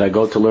time that I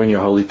go to learn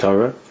your holy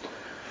Torah.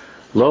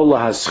 Lo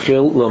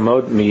lahaschil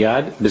l'mod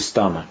miyad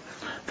b'stama.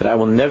 That I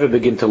will never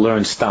begin to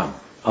learn stam.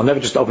 I'll never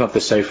just open up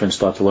the sefer and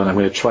start to learn. I'm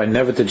going to try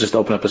never to just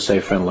open up a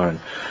sefer and learn.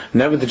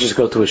 Never to just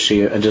go to a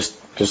shir and just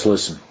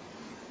listen.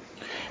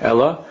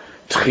 Ella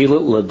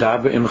tchila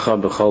l'daber imcha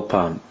b'chol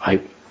pam.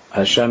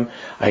 Hashem,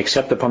 I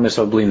accept upon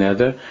myself bli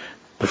neder.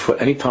 Before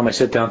any time I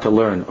sit down to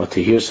learn or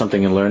to hear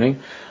something in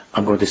learning,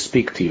 I'm going to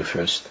speak to you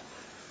first.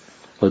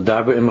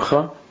 L'daber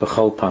imcha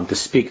b'chol pam, to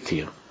speak to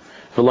you.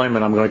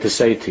 V'loimen, I'm going to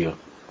say to you,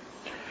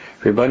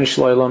 Ribbon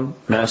Shloim,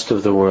 Master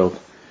of the world,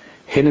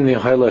 I'm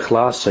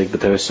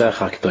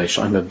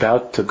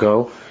about to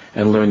go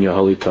and learn your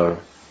holy Torah.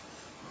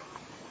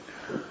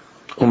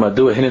 And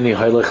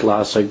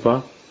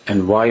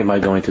why am I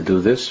going to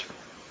do this?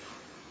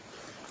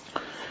 You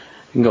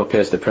can go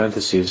past the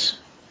parentheses.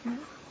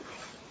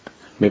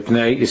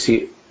 You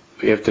see,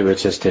 after it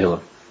says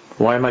Tehillah.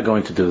 Why am I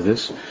going to do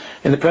this?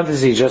 In the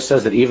parentheses, he just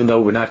says that even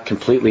though we're not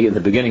completely, in the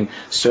beginning,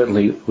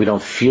 certainly we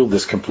don't feel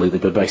this completely,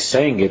 but by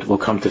saying it, we'll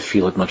come to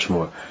feel it much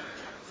more.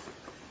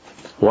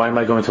 Why am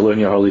I going to learn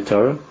your holy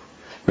Torah?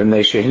 I'm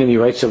going to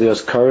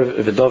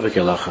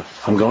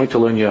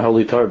learn your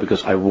holy Torah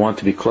because I want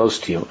to be close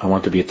to you. I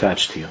want to be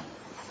attached to you.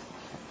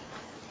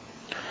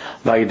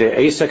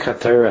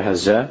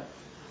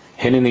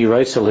 Hineni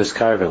Reitzel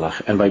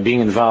Hiskarvelach. And by being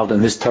involved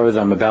in this Torah that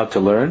I'm about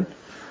to learn,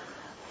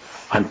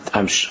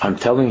 I'm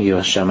telling you,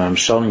 Hashem, I'm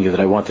showing you that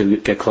I want to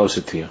get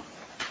closer to you.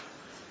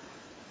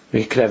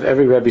 We could have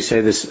every Rebbe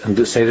say this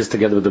and say this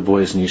together with the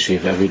boys in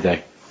yeshiva every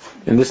day.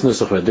 In this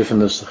nusach or a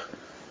different nusach.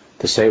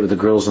 To say it with the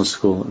girls in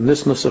school. In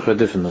this nusach or a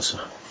different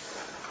nusach.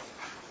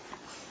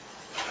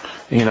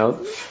 You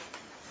know,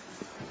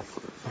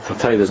 I'll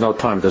tell you, there's no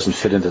time. It doesn't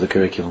fit into the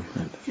curriculum.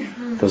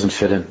 It doesn't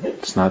fit in.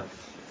 It's not.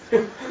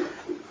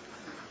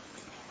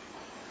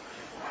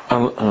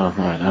 All right,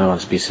 I don't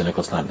want to be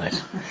cynical. It's not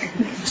nice.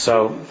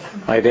 So,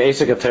 the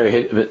Asik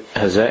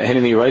has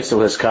Hineni writes to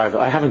his car.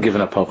 I haven't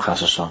given up hope,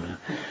 Chas Hashem,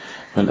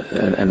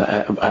 and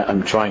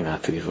I'm trying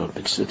not to give up.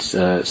 It's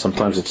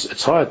sometimes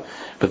it's hard,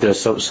 but there's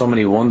so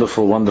many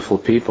wonderful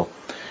people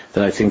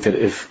that I think that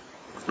if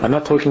I'm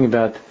not talking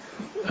about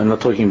on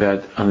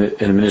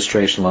an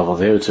administration level.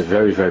 There, it's a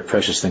very, very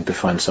precious thing to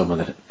find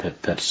someone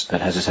that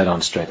has his head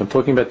on straight. I'm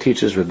talking about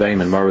teachers,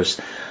 Rebbeim and Morris,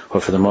 who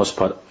are for the most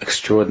part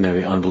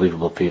extraordinary,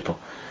 unbelievable people.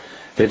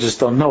 They just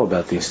don't know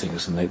about these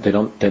things, and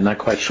they're not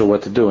quite sure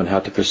what to do and how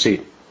to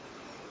proceed.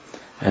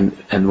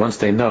 And once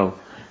they know,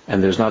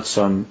 and there's not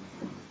some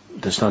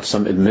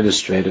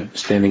administrator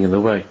standing in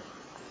the way.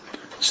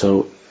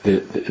 So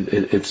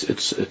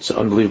it's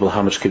unbelievable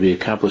how much can be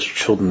accomplished.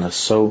 Children are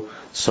so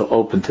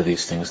open to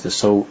these things. They're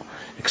so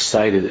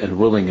excited and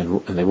willing,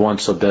 and they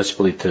want so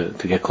desperately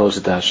to get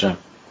closer to Hashem.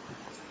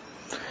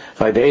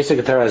 By learning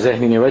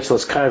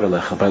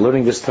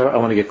this Torah, I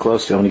want to get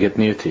close to you. I want to get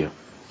near to you.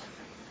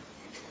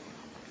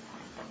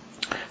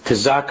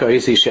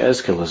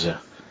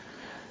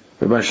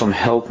 Rabbi Shalom,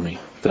 help me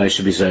that I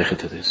should be zeicha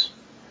to this.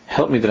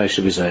 Help me that I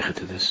should be zeicha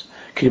to this.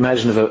 Can you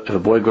imagine if a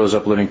boy grows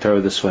up learning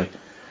Torah this way?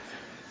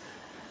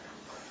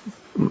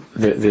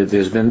 There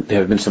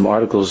have been some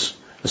articles,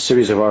 a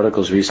series of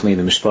articles recently in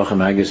the Mishpacha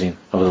magazine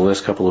over the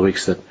last couple of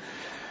weeks that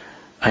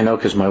I know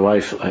because my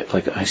wife,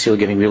 I see her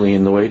getting really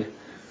annoyed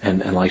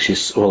and like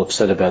she's all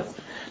upset about,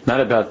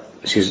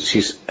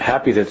 she's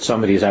happy that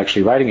somebody is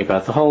actually writing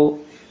about the whole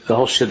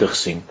shidduch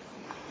scene.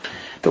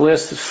 The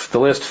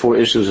last 4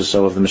 issues or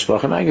so of the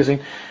Mishpacha magazine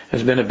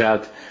has been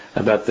about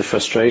the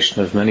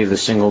frustration of many of the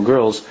single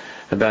girls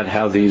about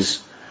how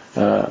these,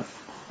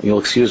 you'll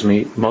excuse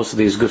me, most of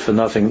these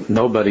good-for-nothing,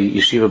 nobody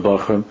yeshiva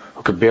bachrim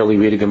who could barely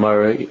read a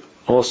Gemara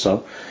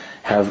also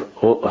have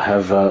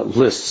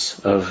lists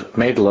of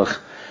meidlach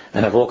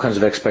and have all kinds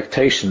of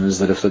expectations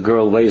that if the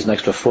girl weighs an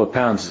extra 4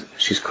 pounds,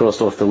 she's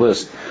crossed off the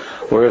list.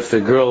 Or if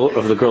the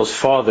girl's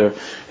father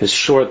is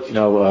short, a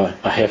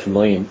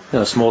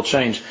 $500,000, small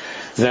change,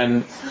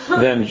 then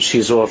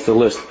she's off the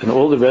list. And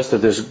all the rest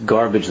of this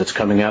garbage that's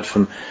coming out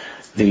from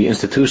the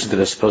institutions that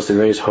are supposed to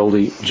raise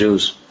holy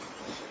Jews.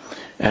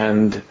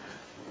 And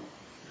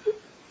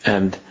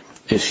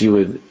if you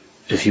would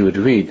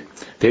read,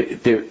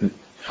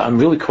 I'm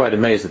really quite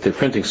amazed that they're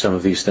printing some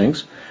of these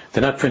things.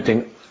 They're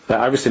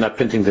obviously not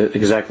printing the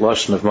exact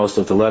lashon of most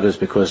of the letters,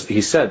 because he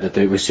said that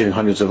they're receiving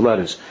hundreds of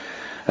letters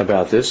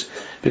about this,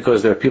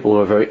 because there are people who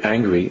are very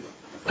angry,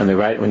 and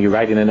when you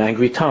write in an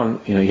angry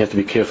tone, you have to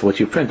be careful what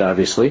you print,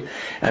 obviously,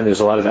 and there's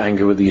a lot of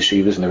anger with the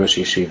yeshivas and the Rosh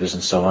yeshivas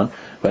and so on.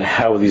 But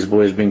how are these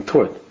boys being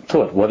taught?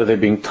 What are they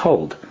being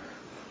told?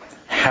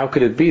 How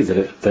could it be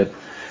that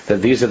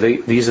these are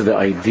the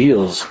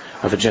ideals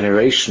of a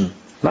generation?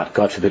 Not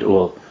God forbid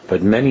all,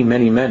 but many,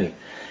 many, many.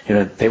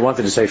 They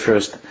wanted to say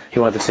first. He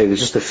wanted to say there's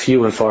just a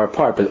few and far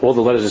apart, but all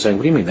the letters are saying,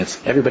 "What do you mean? That's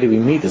everybody we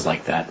meet is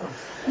like that.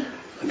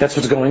 That's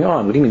what's going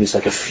on. What do you mean? It's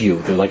like a few.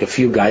 There are like a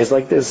few guys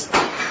like this.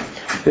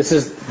 This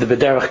is the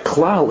B'derech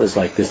Klal is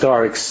like this. There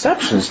are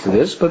exceptions to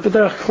this, but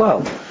B'derech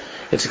Klal,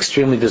 it's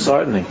extremely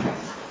disheartening.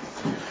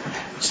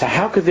 So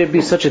how could there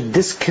be such a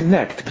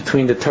disconnect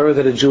between the Torah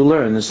that a Jew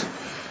learns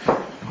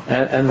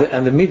and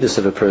the midas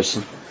of a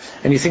person?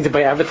 And you think that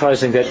by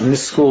advertising that in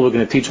this school we're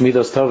going to teach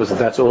midas tovas,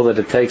 that's all that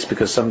it takes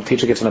because some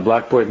teacher gets on a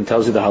blackboard and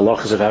tells you the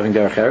halachas of having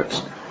derech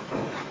eretz?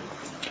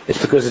 It's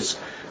because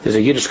there's a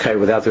Yiddishkeit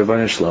without the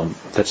Rebbeinu Shalom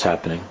that's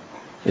happening.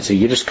 It's a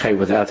Yiddishkeit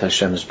without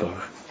Hashem's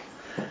Baruch.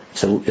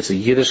 It's a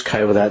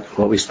Yiddishkeit without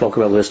what we spoke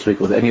about last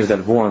week, with any of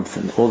that warmth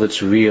and all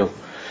that's real.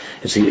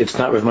 It's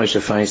not Rav Moshe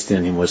Feinstein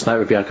anymore. It's not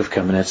Rabbi Yaakov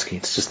Kamenetsky.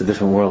 It's just a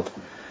different world.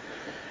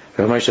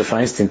 Rav Moshe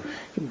Feinstein,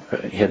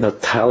 he had no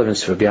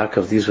tolerance for Rabbi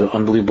Yaakov. These were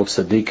unbelievable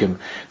tzaddikim.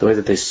 The way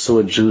that they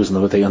saw Jews and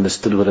the way they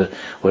understood what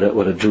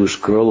a Jewish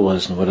girl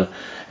was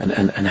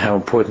and how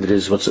important it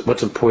is.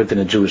 What's important in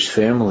a Jewish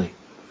family.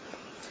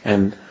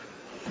 And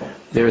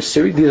these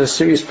are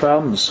serious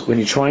problems when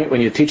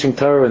you're teaching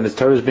Torah and the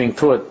Torah is being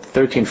taught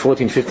 13,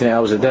 14, 15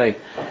 hours a day,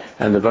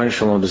 and the Rebbeinu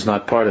Shalom is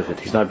not part of it.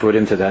 He's not brought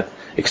into that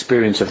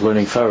experience of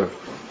learning Torah.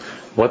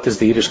 What does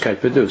the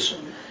Yiddishkeit produce?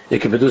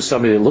 It can produce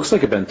somebody that looks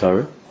like a Ben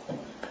Torah,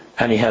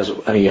 and he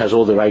has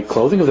all the right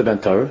clothing of the Ben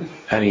Torah,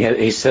 and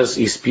he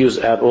spews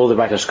out all the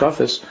right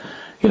hashkafas.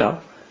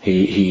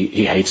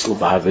 He hates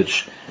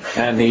Lubavitch,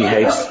 and he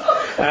hates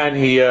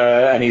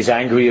and he's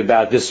angry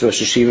about this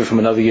Rosh Yeshiva from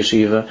another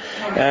yeshiva,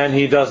 and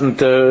he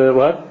doesn't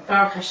what?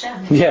 Baruch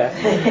Hashem.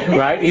 Yeah,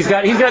 right. He's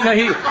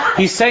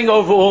saying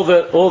over all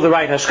the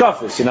right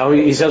hashkafas.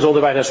 He says all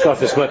the right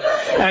hashkafas,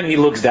 and he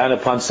looks down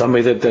upon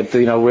somebody that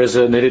wears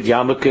a knitted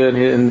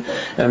yarmulke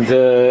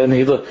and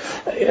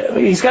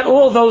he's got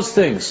all those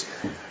things,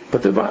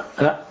 but the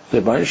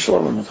Baruch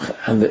Shalom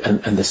and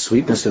the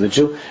sweetness of the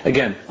Jew.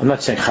 Again, I'm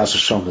not saying Chas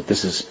v'Shalom that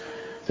this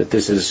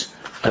is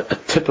a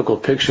typical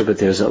picture, but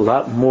there's a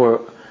lot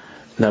more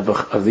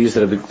of these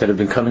that have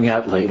been coming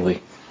out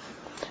lately.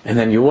 And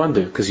then you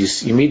wonder,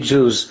 because you meet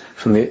Jews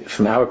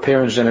from our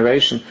parents'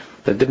 generation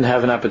that didn't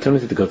have an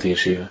opportunity to go to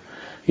yeshiva.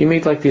 You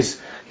meet like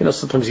these,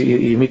 sometimes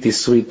you meet these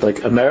sweet,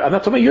 like I'm not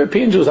talking about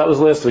European Jews. That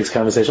was last week's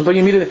conversation. But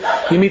you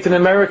meet an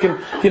American,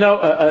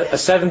 a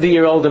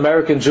 70-year-old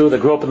American Jew that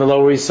grew up in the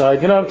Lower East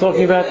Side. You know what I'm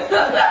talking about?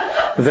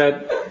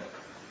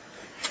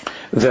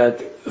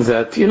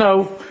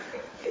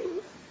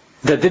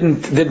 That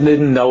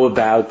didn't know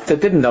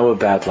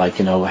about like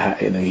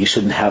you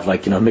shouldn't have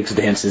like mixed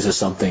dances or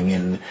something,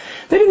 and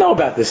they didn't know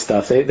about this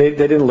stuff. They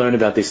didn't learn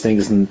about these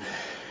things,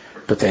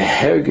 but the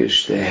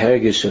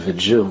hergish of a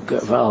Jew,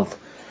 Gavald,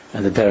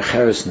 and the derech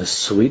eretz and the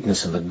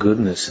sweetness and the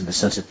goodness and the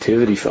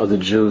sensitivity for other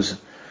Jews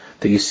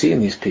that you see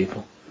in these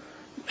people,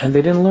 and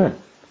they didn't learn,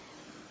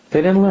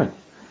 and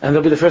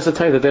they'll be the first to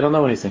tell you that they don't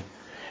know anything,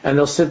 and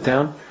they'll sit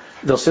down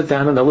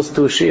and they'll listen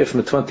to a shia from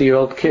a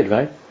 20-year-old kid,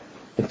 right?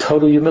 In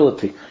total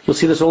humility. You'll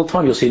see this all the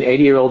time. You'll see an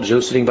 80-year-old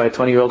Jew sitting by a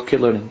 20-year-old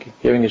kid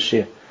hearing his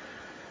shia.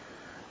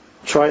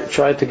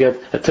 Try to get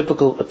a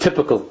typical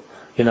yeshiva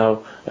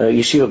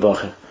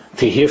bacher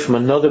to hear from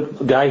another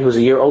guy who's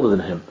a year older than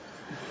him.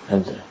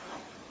 And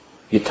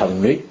you're telling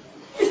me?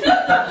 Who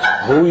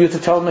are you to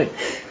tell me?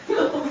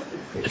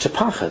 It's a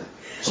pachad.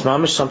 It's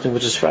mamish something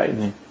which is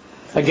frightening.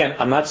 Again,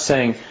 I'm not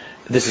saying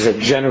this is a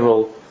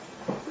general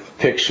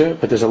picture,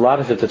 but there's a lot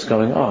of it that's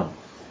going on.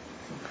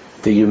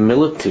 The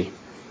humility,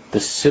 the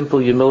simple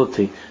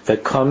humility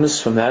that comes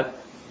from that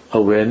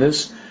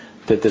awareness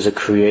that there's a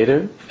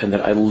creator and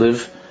that I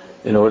live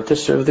in order to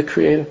serve the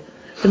creator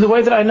in the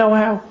way that I know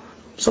how.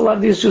 So a lot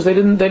of these Jews, they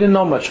didn't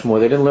know much more,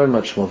 they didn't learn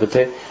much more, but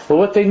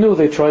what they knew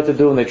they tried to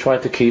do and they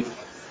tried to keep.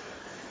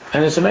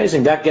 And it's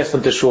amazing. That gets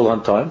them to shul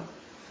on time.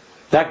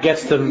 That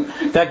gets them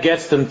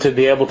to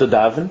be able to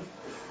daven.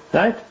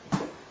 Right?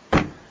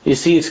 You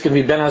see, it's going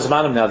to be Ben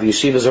Hazmanim now. The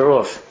yeshivas are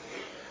off.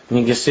 And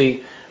you can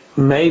see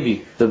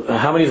maybe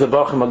how many of the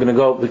bachim are going to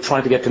go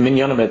trying to get to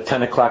Minyanim at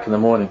 10 o'clock in the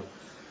morning.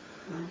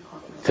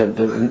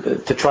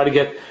 To try to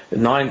get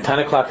 9, 10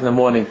 o'clock in the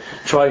morning.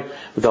 Try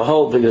with the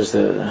whole, because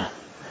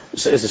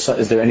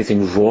is there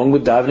anything wrong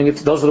with davening?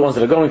 Those are the ones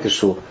that are going to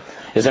shul.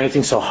 Is there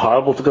anything so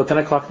horrible to go 10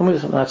 o'clock in the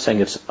morning? I'm not saying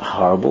it's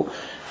horrible.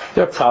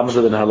 There are problems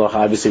with it in halacha,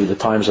 obviously, with the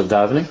times of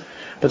davening.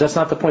 But that's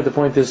not the point. The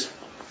point is,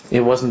 it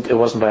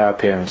wasn't by our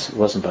parents. It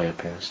wasn't by our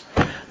parents.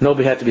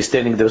 Nobody had to be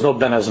standing. There was no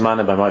Ben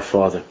Hazmanim by my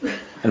father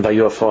and by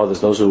your fathers,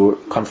 those who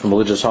come from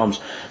religious homes.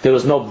 There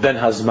was no Ben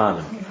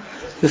Hazmanim.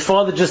 His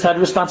father just had a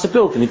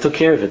responsibility and he took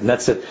care of it, and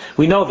that's it.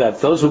 We know that.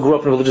 Those who grew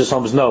up in religious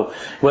homes know,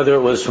 whether it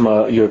was from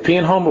a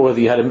European home or whether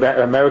you had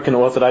American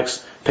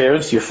Orthodox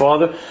parents, your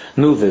father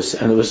knew this,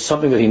 and it was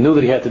something that he knew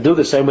that he had to do,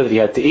 the same way that he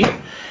had to eat,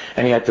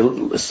 and he had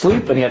to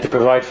sleep, and he had to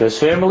provide for his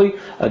family.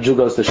 A Jew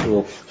goes to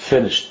shul,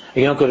 finished.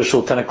 You don't go to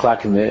shul 10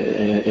 o'clock in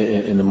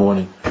the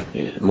morning.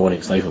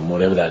 Mornings, not even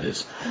whatever that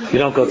is. You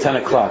don't go 10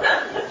 o'clock.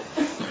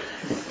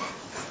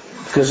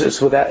 Because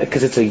it's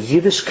a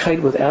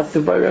Yiddishkeit without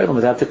the Bari,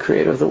 without the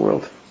creator of the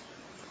world.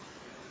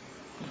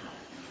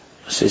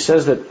 So he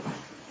says that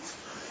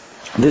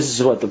this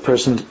is what the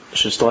person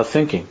should start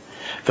thinking.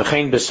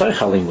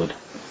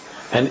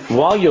 And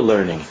while you're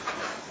learning,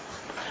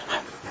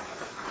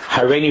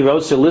 I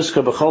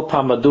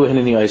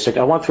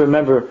want to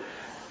remember,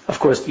 of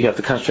course you have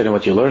to concentrate on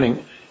what you're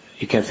learning.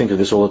 You can't think of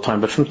this all the time,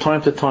 but from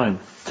time to time,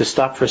 to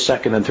stop for a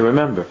second and to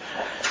remember.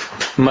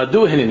 Why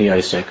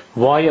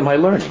am I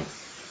learning?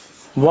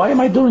 Why am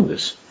I doing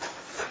this?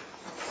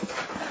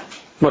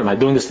 What am I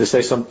doing this to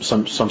say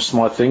some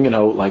smart thing,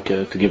 like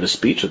to give a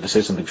speech or to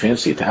say something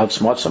fancy, to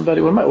outsmart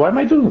somebody? Why am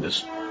I doing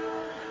this?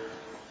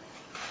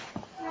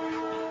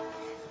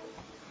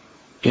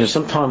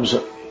 Sometimes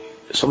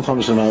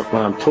when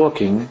I'm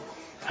talking,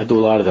 I do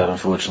a lot of that,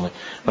 unfortunately.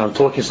 When I'm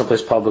talking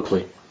someplace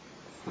publicly,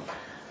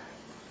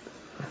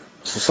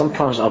 so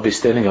sometimes I'll be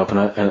standing up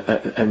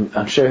and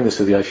I'm sharing this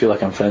with you. I feel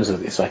like I'm friends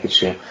with you, so I could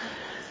share.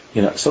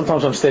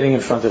 Sometimes I'm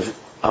standing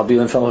I'll be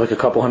in front of like a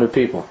couple hundred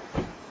people,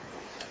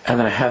 and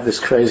then I have this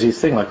crazy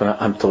thing, like when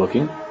I'm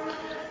talking,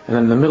 and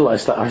then in the middle I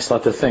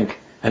start to think,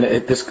 and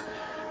this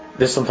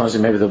sometimes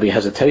maybe there'll be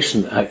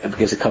hesitation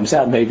because it comes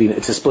out. Maybe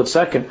it's a split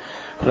second,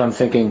 but I'm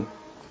thinking,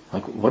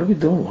 like, what are we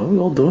doing? Why are we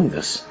all doing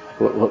this?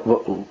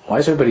 Why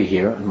is everybody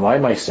here? And why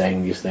am I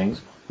saying these things?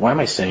 Why am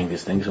I saying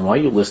these things? And why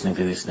are you listening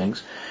to these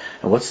things?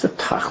 And what's the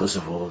tachlis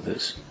of all of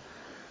this?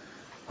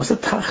 What's the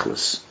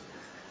tachlis?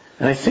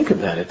 And I think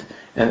about it,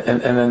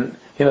 and then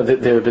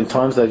there have been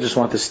times that I just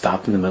want to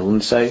stop in the middle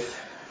and say,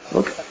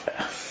 look,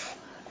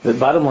 The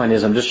bottom line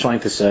is, I'm just trying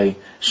to say,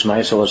 Shema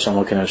Yisrael Hashem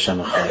Elokeinu Hashem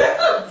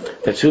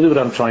Echad. That's really what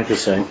I'm trying to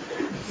say.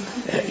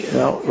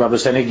 Rabbi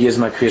Senig Yiz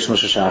Makrish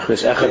Moshe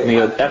Shachris,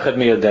 Echad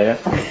Miyodea.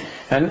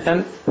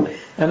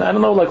 And I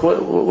don't know, like,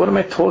 what am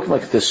I talking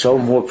like to show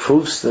more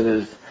proofs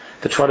to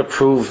try to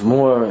prove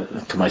more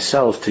to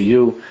myself, to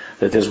you,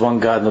 that there's one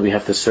God and that we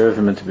have to serve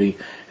Him and to be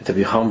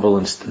humble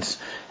and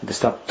to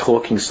stop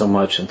talking so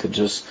much and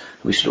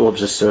we should all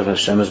just serve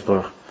Hashem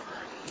Yisborach.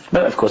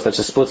 But of course, that's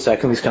a split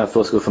second. These kind of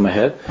thoughts go through my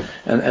head,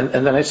 and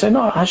then I say,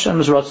 no,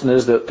 Hashem's Ratzon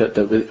is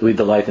that we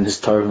delight in His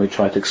Torah and we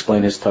try to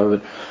explain His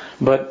Torah.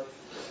 But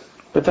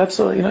that's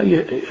all.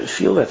 You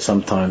feel that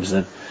sometimes.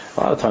 That a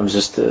lot of times,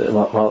 just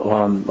while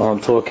I'm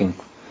talking,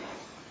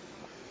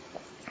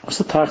 what's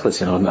the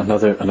tachlis?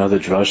 Another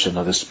drush,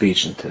 another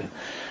speech, into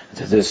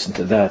this,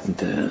 into that,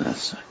 into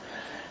that's.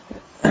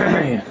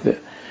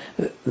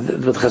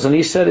 What Chazon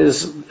Ish said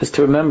is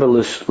to remember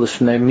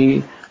l'fnei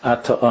mi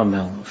ata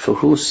amel, in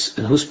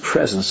whose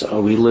presence are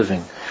we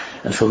living,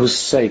 and for whose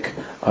sake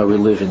are we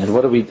living, and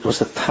what's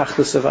the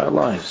tachlis of our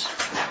lives,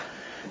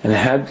 and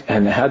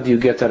how do you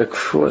get that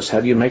across? How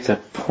do you make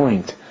that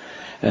point?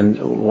 And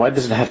why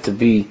does it have to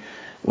be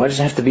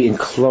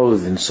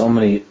enclosed in so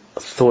many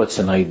thoughts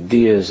and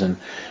ideas, and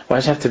why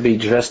does it have to be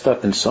dressed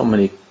up in so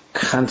many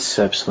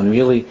concepts when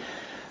really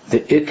the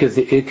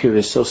ikar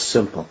is so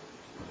simple?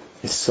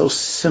 It's so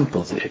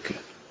simple, the ikar.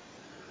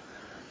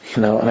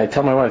 And I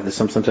tell my wife that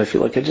sometimes I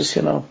feel like I can't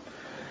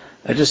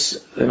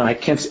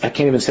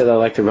even say that I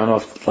like to run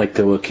off like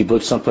to a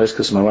kibbutz someplace,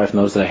 because my wife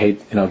knows that I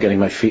hate, getting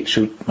my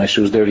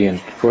shoes dirty and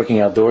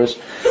working outdoors.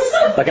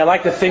 Like, I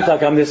like to think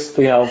like I'm this,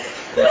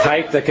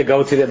 type that could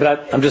go to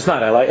but I'm just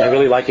not. I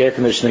really like air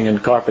conditioning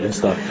and carpet and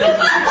stuff.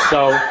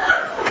 So,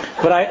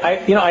 but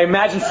I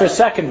imagine for a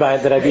second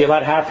that I'd be a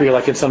lot happier,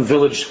 like in some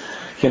village,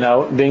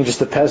 being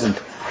just a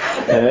peasant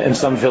in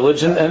some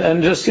village,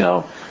 and just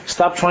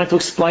stop trying to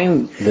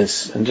explain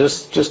this, and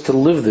just to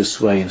live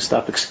this way, and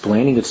stop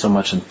explaining it so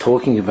much and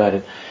talking about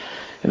it.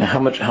 How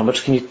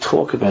much can you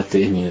talk about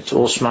the Indian? It's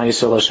all Shema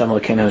Yisrael Hashem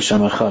Elokeinu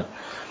Hashem Echad.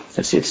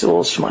 It's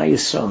all Shema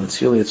Yisrael.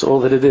 It's all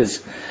that it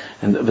is.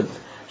 But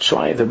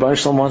try. The Baruch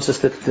Shalom wants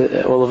us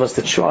all of us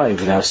to try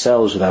with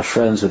ourselves, with our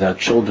friends, with our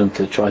children,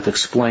 to try to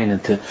explain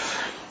and to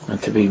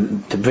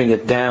bring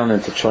it down,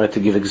 and to try to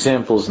give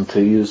examples and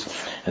to use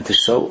and to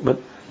show.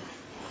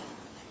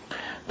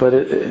 But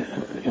it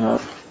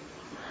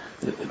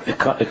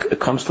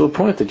comes to a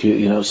point that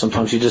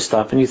sometimes you just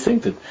stop and you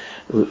think that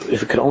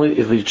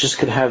if we just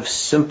could have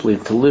simply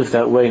to live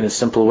that way, in a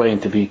simple way,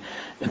 and to be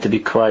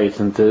quiet,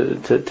 and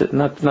to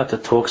not to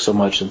talk so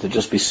much, and to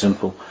just be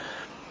simple.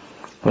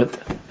 But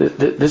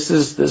this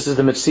is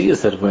the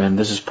Metzias that we're in.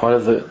 This is part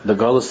of the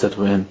Galus that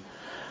we're in.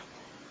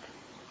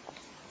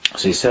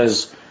 So he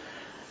says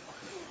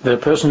that a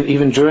person,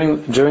 even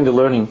during the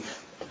learning,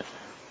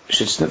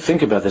 should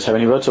think about this.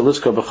 When he wrote to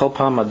Litzko, b'chol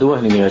pam maduah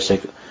hani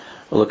mirasek,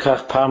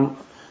 ulekach pam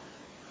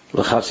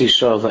lechatzi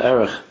shor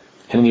le'erech,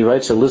 and he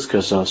writes a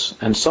Litzko,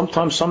 and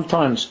sometimes,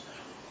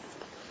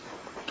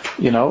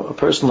 a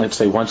person, let's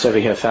say once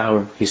every half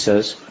hour, he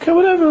says, okay,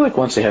 whatever, like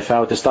once a half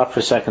hour, to stop for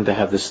a second to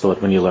have this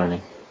thought when you're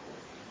learning.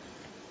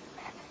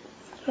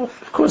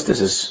 Of course,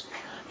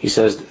 he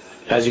says,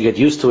 as you get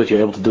used to it,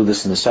 you're able to do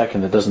this in a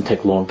second. It doesn't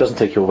take long. It doesn't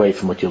take you away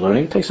from what you're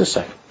learning. It takes a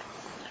second.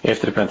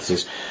 After the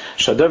parentheses,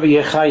 Shadav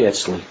yechai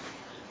etzli.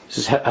 He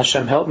says,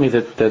 Hashem, help me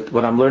that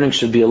what I'm learning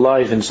should be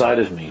alive inside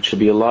of me. It should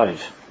be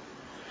alive.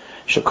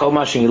 Shekol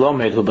ma sheni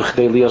lomed hu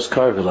b'chdei lios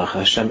kar v'lach.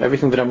 Hashem,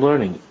 everything that I'm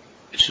learning,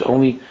 it's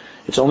only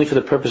for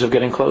the purpose of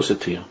getting closer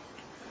to you.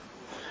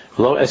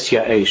 Lo es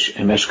ya'esh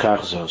em eshkach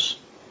zos.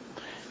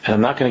 And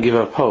I'm not going to give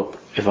up hope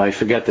if I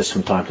forget this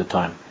from time to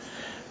time.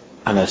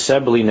 And I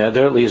said, B'li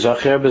neder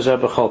lizacher b'zeh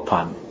b'chol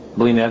pam.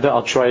 B'li neder,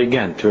 I'll try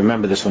again to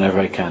remember this whenever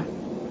I can.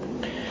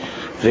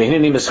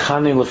 V'hineni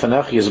mischanim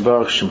l'fanach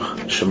yizbarach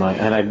shemai.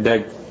 And I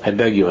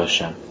beg you,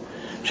 Hashem,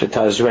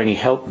 shetazreni,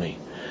 help me,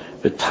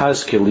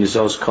 v'tazke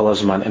lizos kol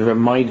hazman, and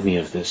remind me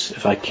of this.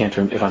 If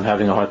I'm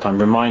having a hard time,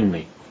 remind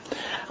me.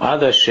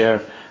 Ad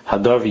asher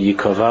hadar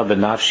v'yikova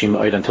b'nafshi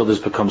ma'od, until this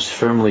becomes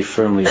firmly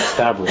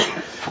established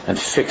and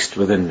fixed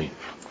within me.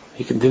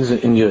 He continues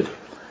in Yud.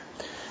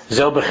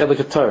 Zel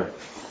b'chelik Torah.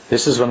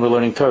 This is when we're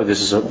learning Torah.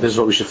 This is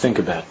what we should think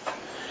about.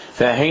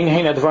 Same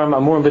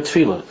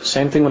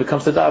thing when it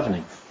comes to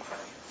davening.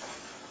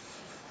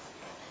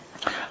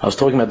 I was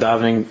talking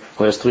about davening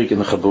last week in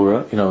the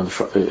Chabura, in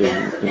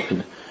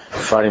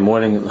Friday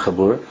morning in the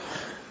Chabura.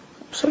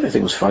 So I think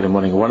it was Friday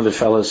morning. One of the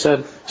fellows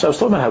said, so I was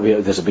talking about how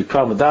there's a big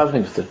problem with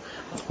davening, to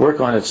work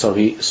on it. So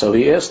he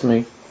asked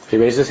me, he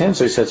raised his hand,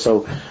 so he said,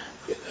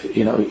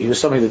 he was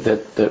somebody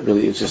that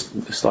really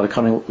just started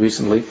coming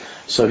recently.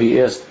 So he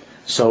asked,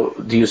 so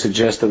do you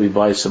suggest that we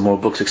buy some more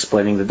books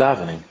explaining the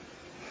davening?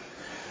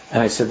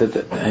 And I said that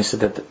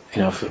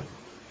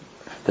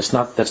that's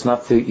not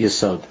the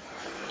yesod.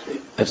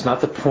 That's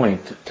not the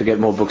point to get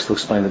more books to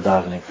explain the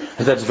davening.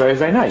 And that's very,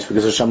 very nice,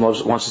 because Hashem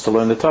wants us to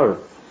learn the Torah,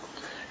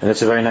 and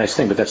that's a very nice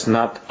thing. But that's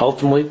not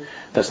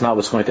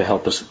what's going to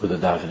help us with the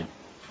davening.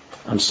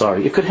 I'm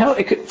sorry. It could help.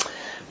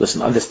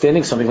 Listen,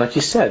 understanding something, like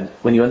you said,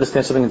 when you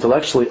understand something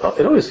intellectually,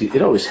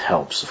 it always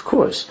helps, of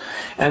course.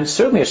 And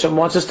certainly Hashem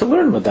wants us to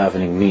learn what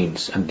davening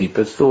means, and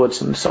deeper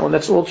thoughts, and so on.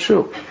 That's all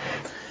true.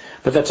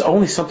 But that's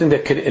only something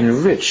that could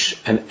enrich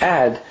and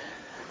add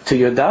to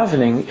your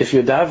davening if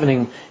your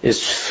davening is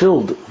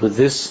filled with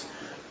this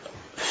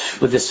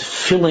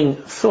filling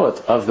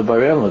thought of the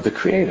Borei Olam, of the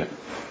Creator.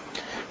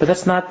 But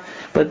it's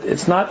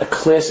not a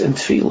class in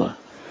tefillah.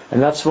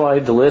 And that's why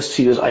the last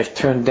few years I've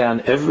turned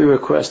down every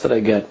request that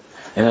I get.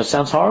 And it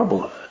sounds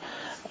horrible.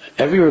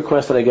 Every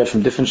request that I get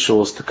from different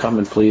shuls to come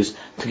and please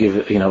to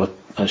give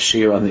a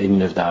shir on the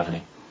inyan of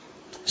davening.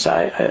 So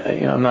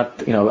I'm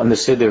not I'm the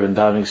siddur and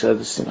davening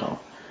says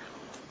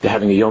they're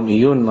having a Yom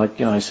Iyun, like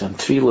I said,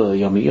 tefillah,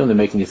 Yom Iyun, they're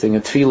making you think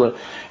of tefillah,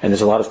 and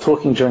there's a lot of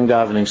talking during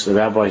davening. So the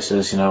rabbi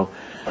says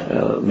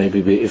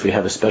maybe if we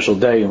have a special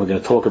day and we're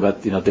going to talk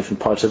about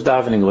different parts of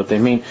davening and what they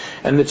mean,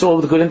 and it's all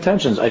with good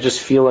intentions. I just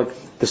feel like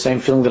the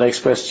same feeling that I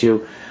expressed to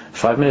you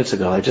 5 minutes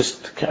ago. I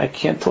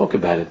can't talk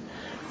about it.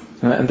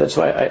 And that's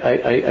why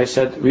I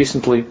said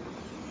recently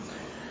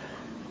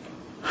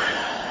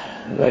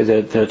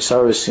that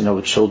tsaris,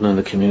 with children in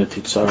the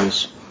community,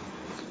 tsaris,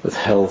 with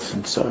health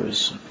and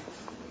tsaris.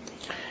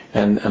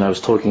 And I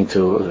was talking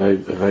to a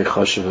very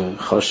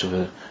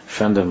chashuv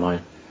friend of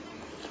mine,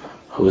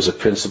 who is a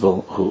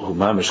principal who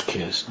mamish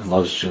cares and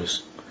loves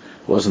Jews.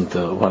 Wasn't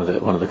one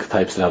of the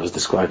types that I was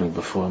describing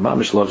before.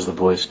 Mamish loves the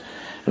boys,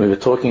 and we were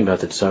talking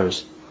about the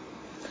tsaris.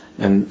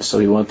 And so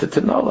he wanted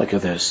to know,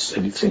 if there's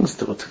any things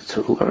to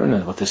learn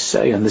and what to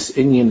say, and this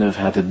inyan of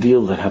how to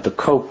deal and how to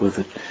cope with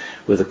it,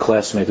 with a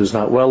classmate who's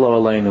not well, or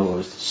Elena,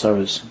 or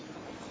Sarah's.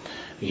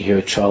 You hear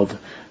a child,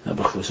 there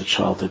was a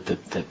child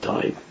that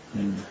died.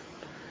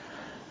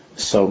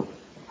 So,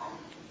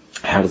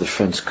 how do the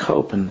friends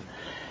cope? And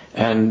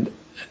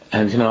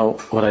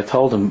what I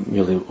told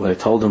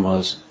him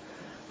was,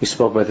 we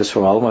spoke about this for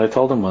a while. What I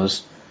told him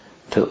was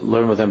to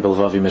learn with them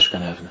Bilvavi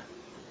Mishkan Avna,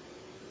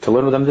 to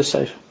learn with them the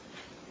Sefer.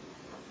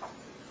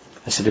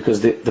 I said, because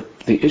the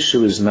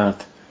issue is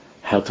not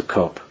how to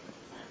cope.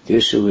 The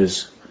issue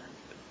is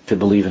to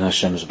believe in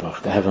Hashem's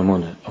Baruch, to have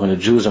emunah. When a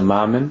Jew is a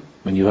mammon,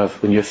 when your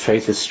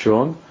faith is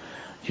strong,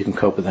 you can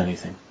cope with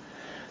anything.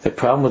 The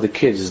problem with the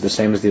kids is the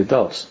same as the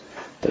adults.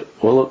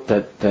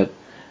 That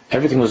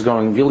everything was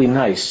going really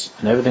nice,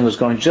 and everything was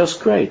going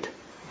just great.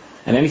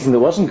 And anything that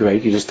wasn't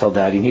great, you just tell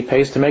Daddy, and he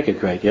pays to make it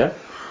great, yeah?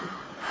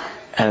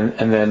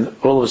 And then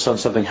all of a sudden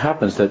something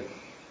happens that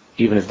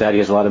even if Daddy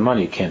has a lot of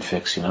money, you can't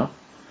fix,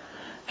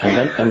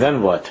 And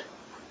then what?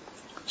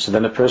 So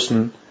then a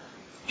person,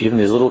 even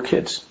these little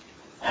kids,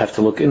 have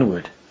to look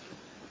inward.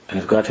 And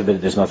if God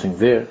forbid there's nothing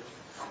there,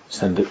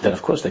 then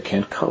of course they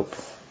can't cope.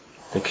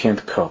 They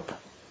can't cope.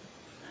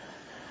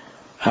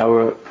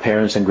 Our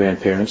parents and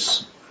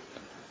grandparents,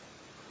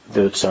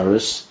 the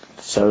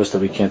tsaros that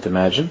we can't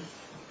imagine.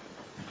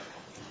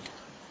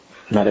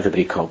 Not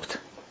everybody coped.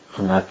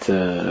 We're not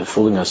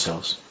fooling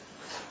ourselves.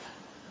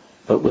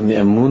 But when the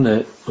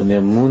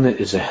emunah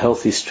is a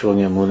healthy, strong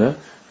emunah,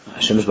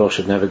 Hashem's Baruch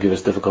should never give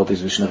us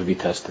difficulties. We should never be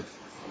tested.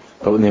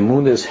 But when the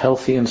emunah is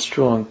healthy and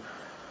strong,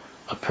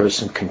 a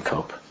person can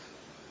cope.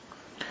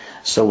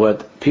 So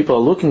what people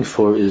are looking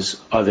for is,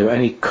 are there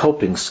any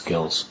coping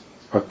skills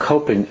or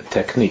coping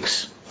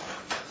techniques?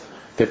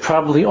 There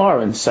probably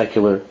are in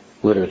secular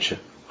literature.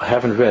 I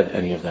haven't read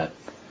any of that.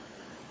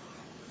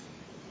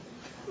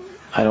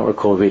 I don't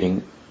recall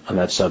reading on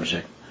that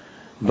subject.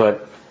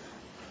 But,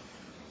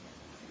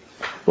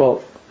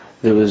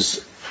 there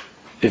was,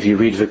 if you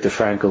read Viktor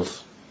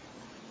Frankl's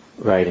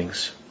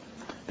writings,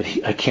 but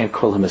I can't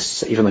call him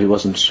even though he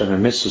wasn't Shomer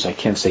Mitzvahs, I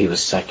can't say he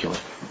was secular.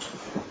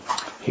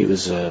 He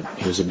was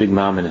a big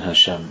mammon in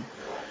Hashem.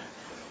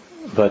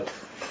 But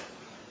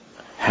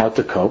how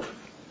to cope?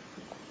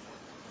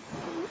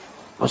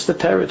 What's the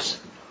teretz?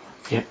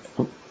 Yeah,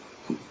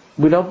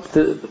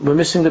 we're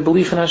missing the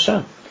belief in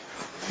Hashem.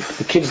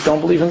 The kids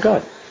don't believe in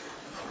God.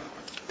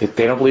 They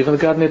don't believe in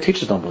God, and their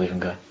teachers don't believe in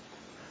God.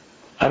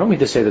 I don't mean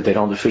to say that they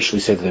don't officially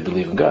say that they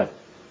believe in God.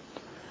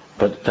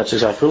 But that's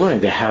exactly what we're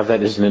learning. They have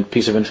that as a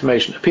piece of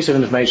information. A piece of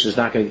information is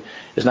not going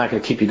to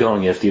keep you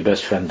going after your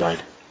best friend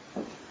died.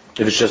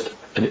 If it's just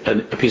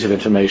a piece of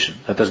information,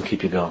 that doesn't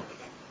keep you going.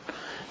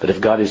 But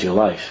if God is your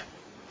life,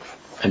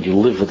 and you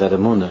live with that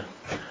emunah,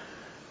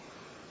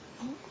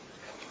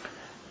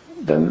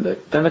 then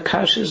the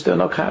kashas, there are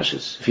no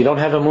kashas. If you don't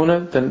have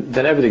emunah,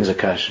 then everything's a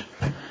kasha.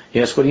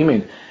 Yes, what do you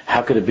mean?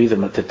 How could it be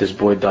that this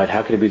boy died?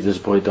 How could it be that this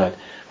boy died?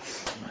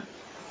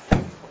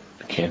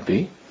 It can't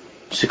be.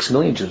 6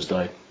 million Jews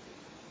died.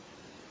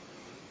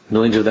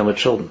 Millions of them were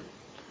children.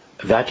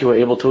 That you were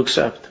able to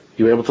accept.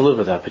 You were able to live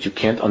with that, but you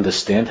can't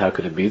understand how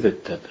could it be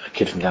that a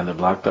kid from down the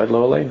block died,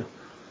 Lo Aleinu.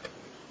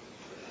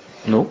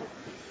 No.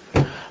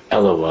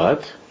 Ella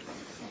what?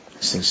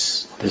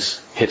 Since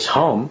this hits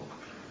home,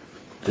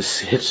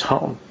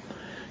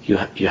 you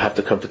have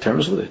to come to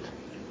terms with it.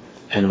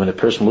 And when a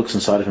person looks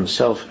inside of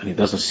himself and he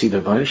doesn't see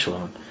the Rebbeinu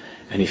Shalom,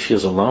 and he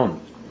feels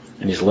alone,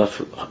 and he's left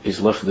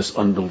with this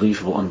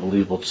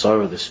unbelievable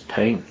sorrow, this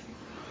pain.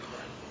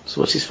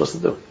 So what's he supposed to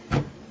do?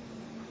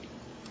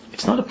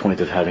 It's not a point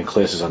of having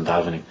classes on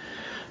davening.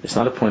 It's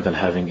not a point on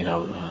having,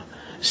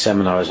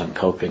 seminars on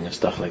coping and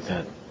stuff like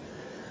that.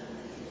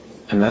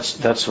 And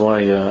that's why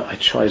I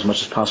try as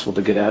much as possible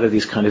to get out of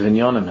these kind of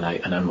inyanim,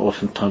 and I'm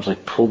oftentimes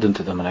like pulled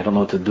into them, and I don't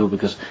know what to do,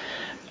 because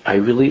I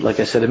really,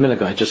 like I said a minute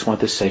ago, I just want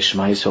to say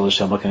Shema Yisrael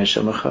Hashem Elokeinu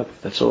Hashem Echad.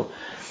 That's all.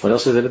 What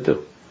else is there to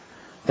do?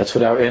 That's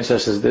what our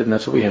ancestors did, and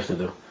that's what we have to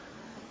do.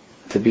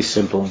 To be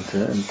simple and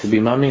to be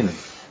ma'aminim.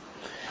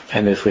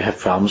 And if we have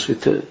problems, we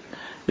to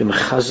be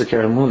mechazik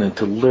our emunah, and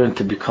to learn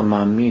to become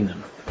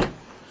ma'aminim.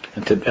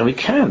 And we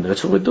can.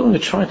 That's what we're doing. We're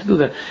trying to do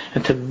that,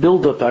 and to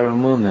build up our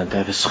emunah, to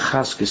have his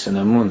chaskis and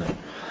emunah.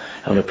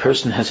 And when a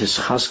person has his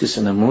chaskis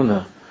and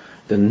emunah,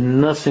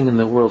 then nothing in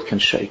the world can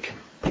shake him.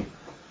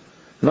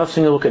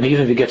 Nothing in the world can.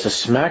 Even if he gets a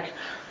smack,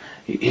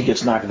 he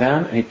gets knocked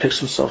down and he picks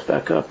himself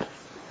back up.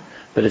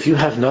 But if you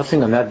have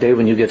nothing on that day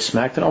when you get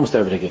smacked, then almost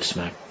everybody gets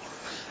smacked.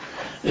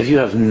 If you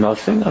have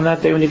nothing on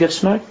that day when you get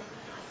smacked,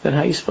 then how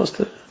are you supposed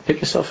to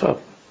pick yourself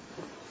up?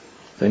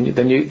 Then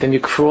you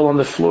crawl on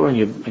the floor and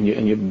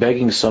you're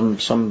begging some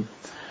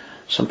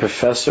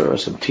professor or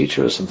some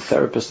teacher or some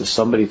therapist or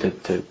somebody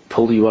to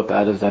pull you up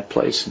out of that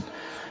place, and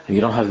you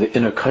don't have the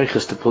inner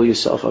koiches to pull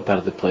yourself up out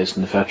of the place.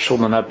 And in fact,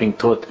 children are not being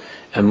taught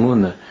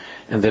emunah,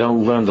 and they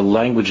don't learn the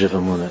language of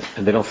emunah,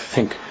 and they don't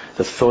think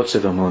the thoughts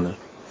of emunah.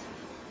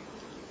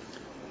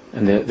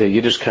 And their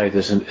Yiddishkeit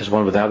is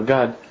one without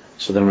God.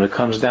 So then when it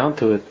comes down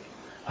to it,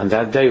 on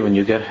that day when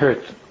you get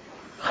hurt,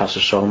 chas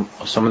v'shalom,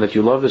 or someone that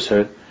you love is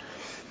hurt,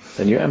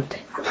 then you're empty.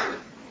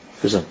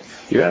 Listen,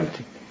 you're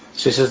empty.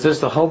 So he says, this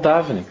is the whole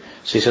davening.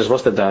 So he says,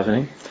 what's the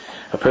davening?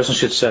 A person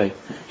should say,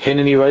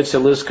 Hineni writes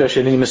Elizka,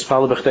 Hineni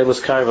mispala b'chtei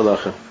l'skar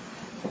v'lacha.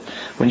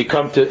 When you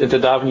come into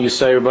davening, you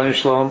say, Rebbeinu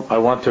Shalom, I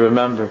want to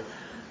remember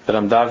that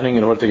I'm davening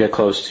in order to get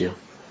close to you.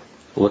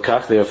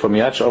 L'kach, therefore,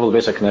 miyad she'ovel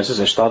beis hakneses,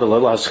 eshtadel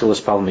lo la'aschil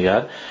espal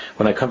miyad.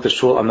 When I come to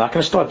shul, I'm not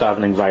going to start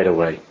davening right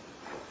away.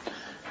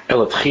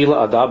 Ela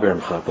tchila adaber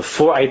imcha.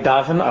 Before I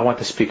daven, I want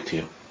to speak to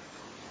you.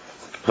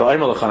 I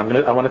want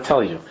to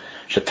tell you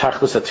that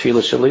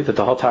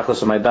the whole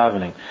tachlis of my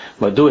davening.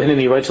 Why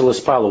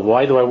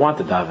do I want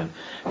to daven?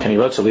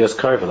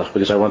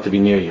 Because I want to be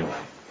near you.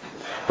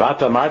 And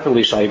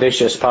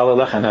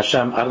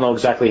Hashem, I don't know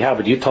exactly how,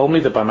 but you told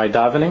me that by my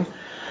davening,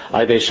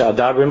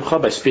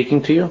 by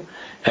speaking to you,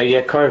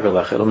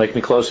 it'll make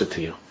me closer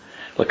to you.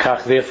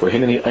 Therefore,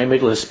 I'm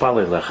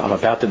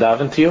about to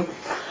daven to you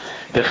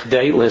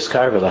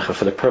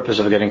for the purpose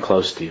of getting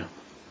close to you.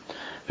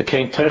 And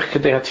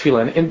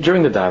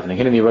during the davening,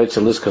 he writes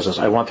a list because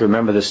I want to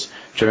remember this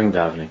during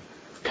davening.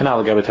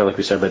 Like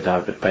we said,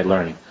 by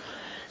learning.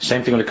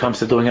 Same thing when it comes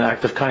to doing an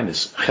act of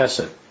kindness.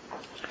 Chesed.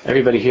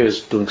 Everybody here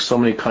is doing so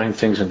many kind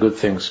things and good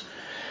things.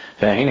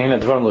 When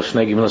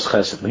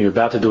you're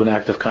about to do an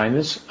act of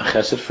kindness, a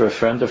chesed for a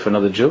friend or for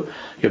another Jew,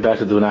 you're about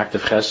to do an act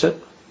of chesed.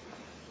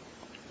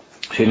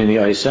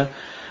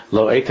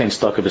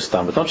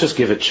 But don't just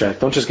give a check.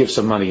 Don't just give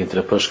some money into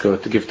the pushka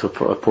to give to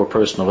a poor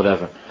person or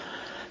whatever.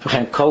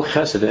 Any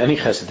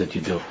chesed that you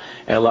do,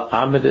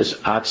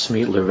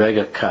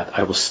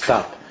 I will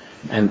stop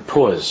and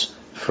pause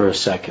for a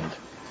second.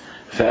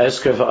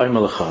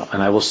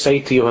 And I will say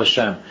to you,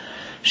 Hashem,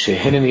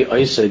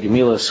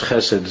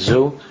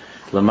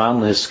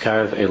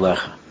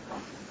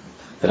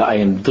 that I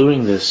am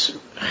doing this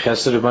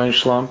chesed Rebbeinu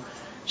Shalom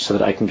so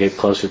that I can get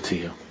closer to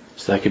you,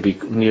 so that I can be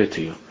near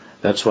to you.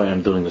 That's why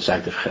I'm doing this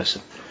act of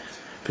chesed.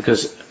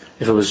 Because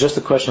if it was just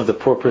a question of the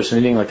poor person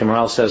eating, like the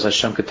Maharal says,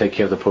 Hashem could take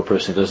care of the poor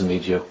person who doesn't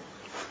need you.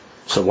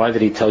 So why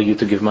did he tell you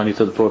to give money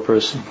to the poor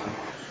person?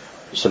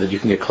 So that you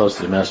can get close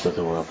to the master of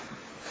the world.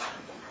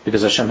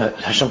 Because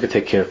Hashem could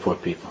take care of poor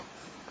people.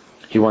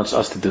 He wants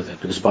us to do that.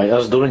 Because by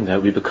us doing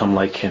that, we become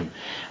like Him.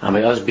 And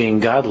by us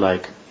being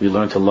God-like, we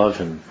learn to love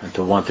Him and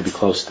to want to be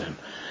close to Him.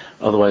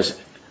 Otherwise,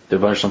 the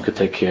Baruch Shem could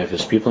take care of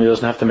His people. He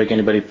doesn't have to make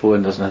anybody poor,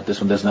 and this one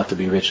doesn't have to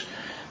be rich.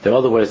 There are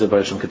other ways the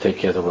Baruch Shem could take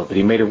care of the world. But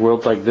He made a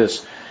world like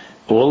this.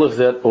 All of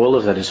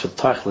that is for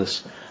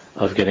tachlis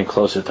of getting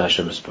closer to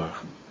Hashem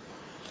Yisbarach.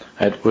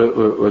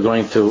 We're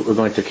going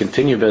to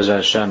continue Bez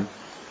Hashem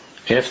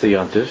after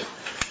Yontif,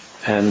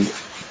 and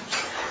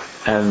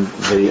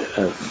the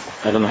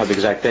I don't know the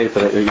exact date,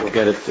 but you'll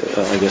get it.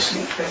 I guess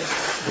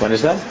when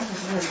is that?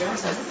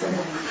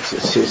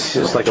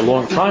 It's like a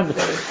long time.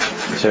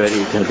 It's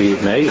already going to be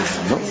May.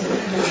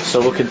 So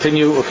we'll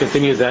continue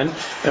then.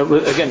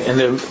 Again, and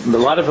there are a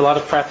lot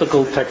of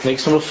practical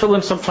techniques, and we'll fill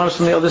in sometimes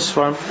from the other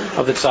form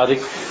of the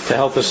tzaddik to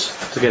help us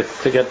to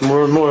get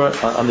more and more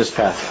on this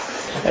path.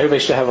 Everybody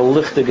should have a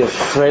lichtige,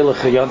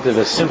 freiliche Yontif,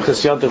 a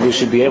simchas Yontif. We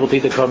should be able to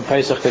eat the Korban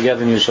Pesach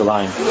together in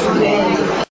Yerushalayim.